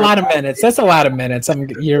that's a lot of minutes. That's a lot of minutes.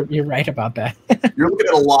 You're right about that. You're looking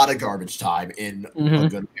at a lot of garbage time in a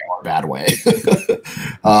good or bad way.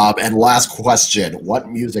 And last question: what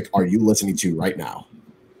music are you listening to right now?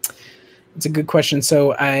 It's a good question.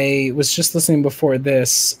 So I was just listening before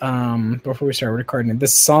this, before we started recording,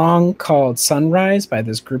 this song called Sunrise by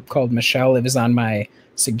this group called Michelle. It was on my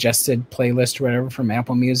suggested playlist or whatever from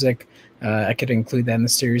Apple Music. I could include that in the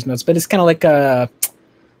series notes, but it's kind of like a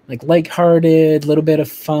lighthearted, little bit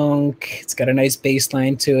of funk. It's got a nice bass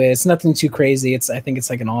line to it. It's nothing too crazy. I think it's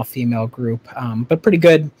like an all-female group, but pretty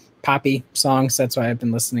good poppy songs. That's why I've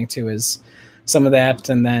been listening to is some of that,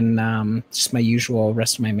 and then just my usual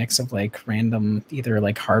rest of my mix of like random either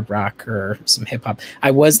like hard rock or some hip hop.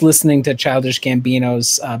 I was listening to Childish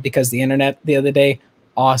Gambino's Because the Internet the other day.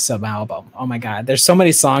 Awesome album. Oh my god, there's so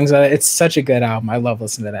many songs. It's such a good album. I love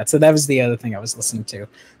listening to that. So that was the other thing I was listening to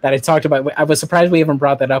that I talked about. I was surprised we haven't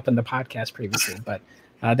brought that up in the podcast previously, but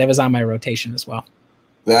that was on my rotation as well.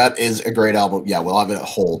 That is a great album. Yeah, we'll have a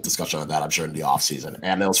whole discussion on that, I'm sure, in the off season.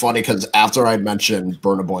 And it was funny because after I mentioned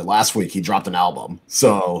Burna Boy last week, he dropped an album.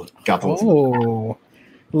 So got the a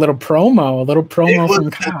little promo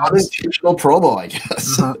from Kyle. Unintentional promo, I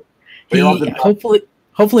guess.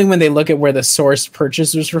 Hopefully when they look at where the source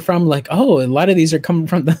purchasers were from, like, oh, a lot of these are coming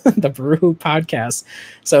from the Brew podcast.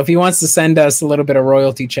 So if he wants to send us a little bit of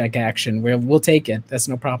royalty check action, we'll take it. That's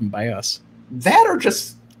no problem by us. That or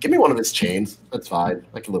just give me one of his chains. That's fine.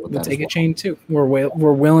 I can live with that. We'll take a chain too. We're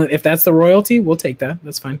willing. If that's the royalty, we'll take that.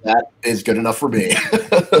 That's fine. That is good enough for me.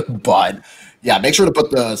 But yeah, make sure to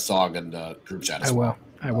put the song in the group chat as well.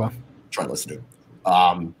 I will. Try to listen to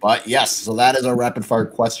it. But yes, so that is our rapid fire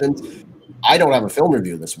questions. I don't have a film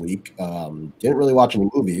review this week. Didn't really watch any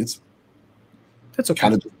movies. That's okay.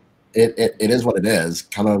 Kind of, it is what it is.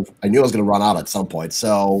 Kind of, I knew I was going to run out at some point,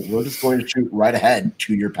 so we're just going to shoot right ahead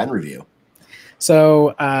to your pen review.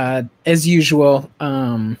 So, as usual,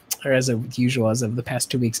 or as of the past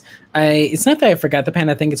 2 weeks, it's not that I forgot the pen.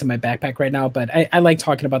 I think it's in my backpack right now, but I like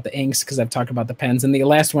talking about the inks because I've talked about the pens. And the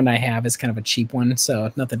last one I have is kind of a cheap one,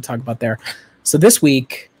 so nothing to talk about there. So this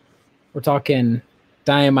week, we're talking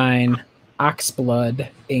Diamine Oxblood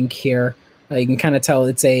ink here. You can kind of tell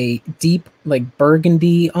it's a deep, like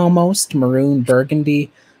burgundy, almost maroon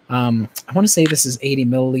burgundy. I want to say this is 80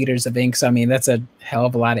 milliliters of ink. So, I mean, that's a hell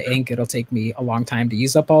of a lot of ink. It'll take me a long time to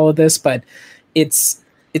use up all of this, but it's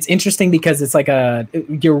interesting because it's like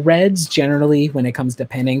your reds generally, when it comes to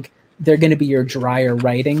pen ink, they're going to be your drier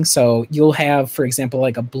writing. So you'll have, for example,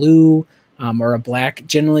 like a blue or a black.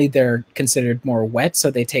 Generally, they're considered more wet. So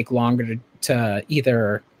they take longer to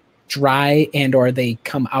either dry and or they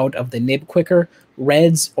come out of the nib quicker.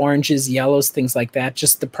 Reds, oranges, yellows, things like that,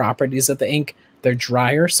 just the properties of the ink. They're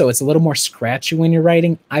drier, so it's a little more scratchy when you're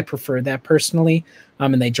writing. I prefer that personally,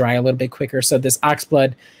 and they dry a little bit quicker. So this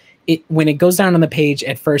Oxblood, when it goes down on the page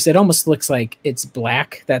at first, it almost looks like it's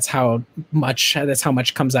black. That's how much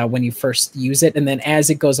comes out when you first use it, and then as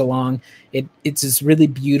it goes along, it's this really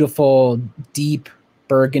beautiful, deep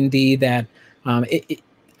burgundy that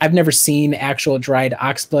I've never seen actual dried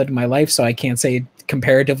Oxblood in my life, so I can't say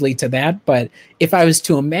comparatively to that. But if I was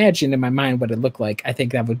to imagine in my mind what it looked like, I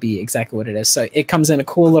think that would be exactly what it is. So it comes in a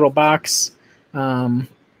cool little box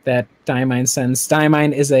that Diamine sends.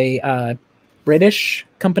 Diamine is a British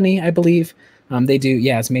company, I believe.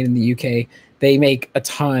 It's made in the UK. They make a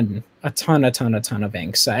ton of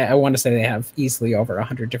inks. I want to say they have easily over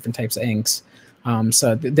 100 different types of inks.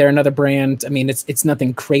 So they're another brand. I mean, it's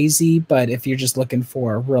nothing crazy, but if you're just looking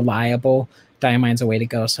for reliable, Diamine's a way to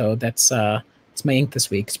go. So that's it's my ink this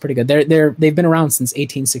week. It's pretty good. They've been around since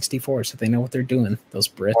 1864, so they know what they're doing. Those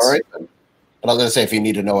Brits. All right. Then. But I was gonna say, if you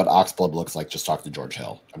need to know what Oxblood looks like, just talk to George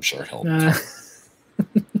Hill. I'm sure he'll.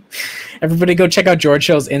 Everybody go check out George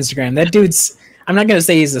Hill's Instagram. That dude's, I'm not going to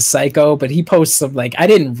say he's a psycho, but he posts some, like, I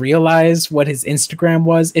didn't realize what his Instagram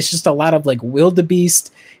was. It's just a lot of, like,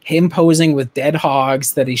 wildebeest, him posing with dead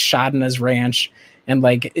hogs that he shot in his ranch. And,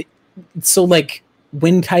 like, so, like,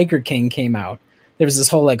 when Tiger King came out, there was this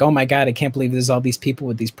whole, like, oh my God, I can't believe there's all these people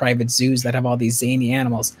with these private zoos that have all these zany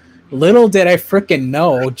animals. Little did I freaking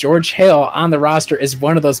know George Hill on the roster is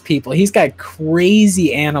one of those people. He's got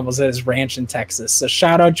crazy animals at his ranch in Texas. So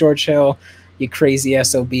shout out George Hill, you crazy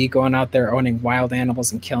SOB, going out there owning wild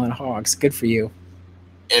animals and killing hogs. Good for you.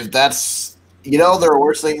 If that's, there are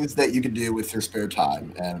worse things that you can do with your spare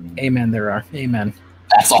time. And amen, there are. Amen.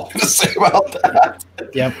 That's all I'm going to say about that.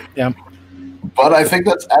 Yep. But I think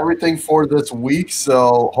that's everything for this week.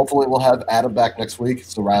 So hopefully we'll have Adam back next week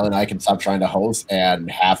so Riley and I can stop trying to host and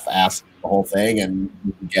half-ass the whole thing and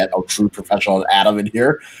we can get a true professional Adam in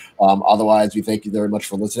here. Otherwise, we thank you very much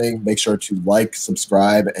for listening. Make sure to like,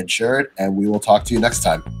 subscribe, and share it, and we will talk to you next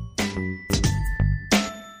time.